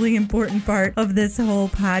that's a really important part of this whole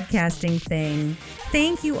podcasting thing.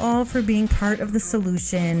 Thank you all for being part of the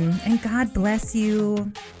solution, and God bless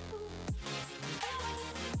you.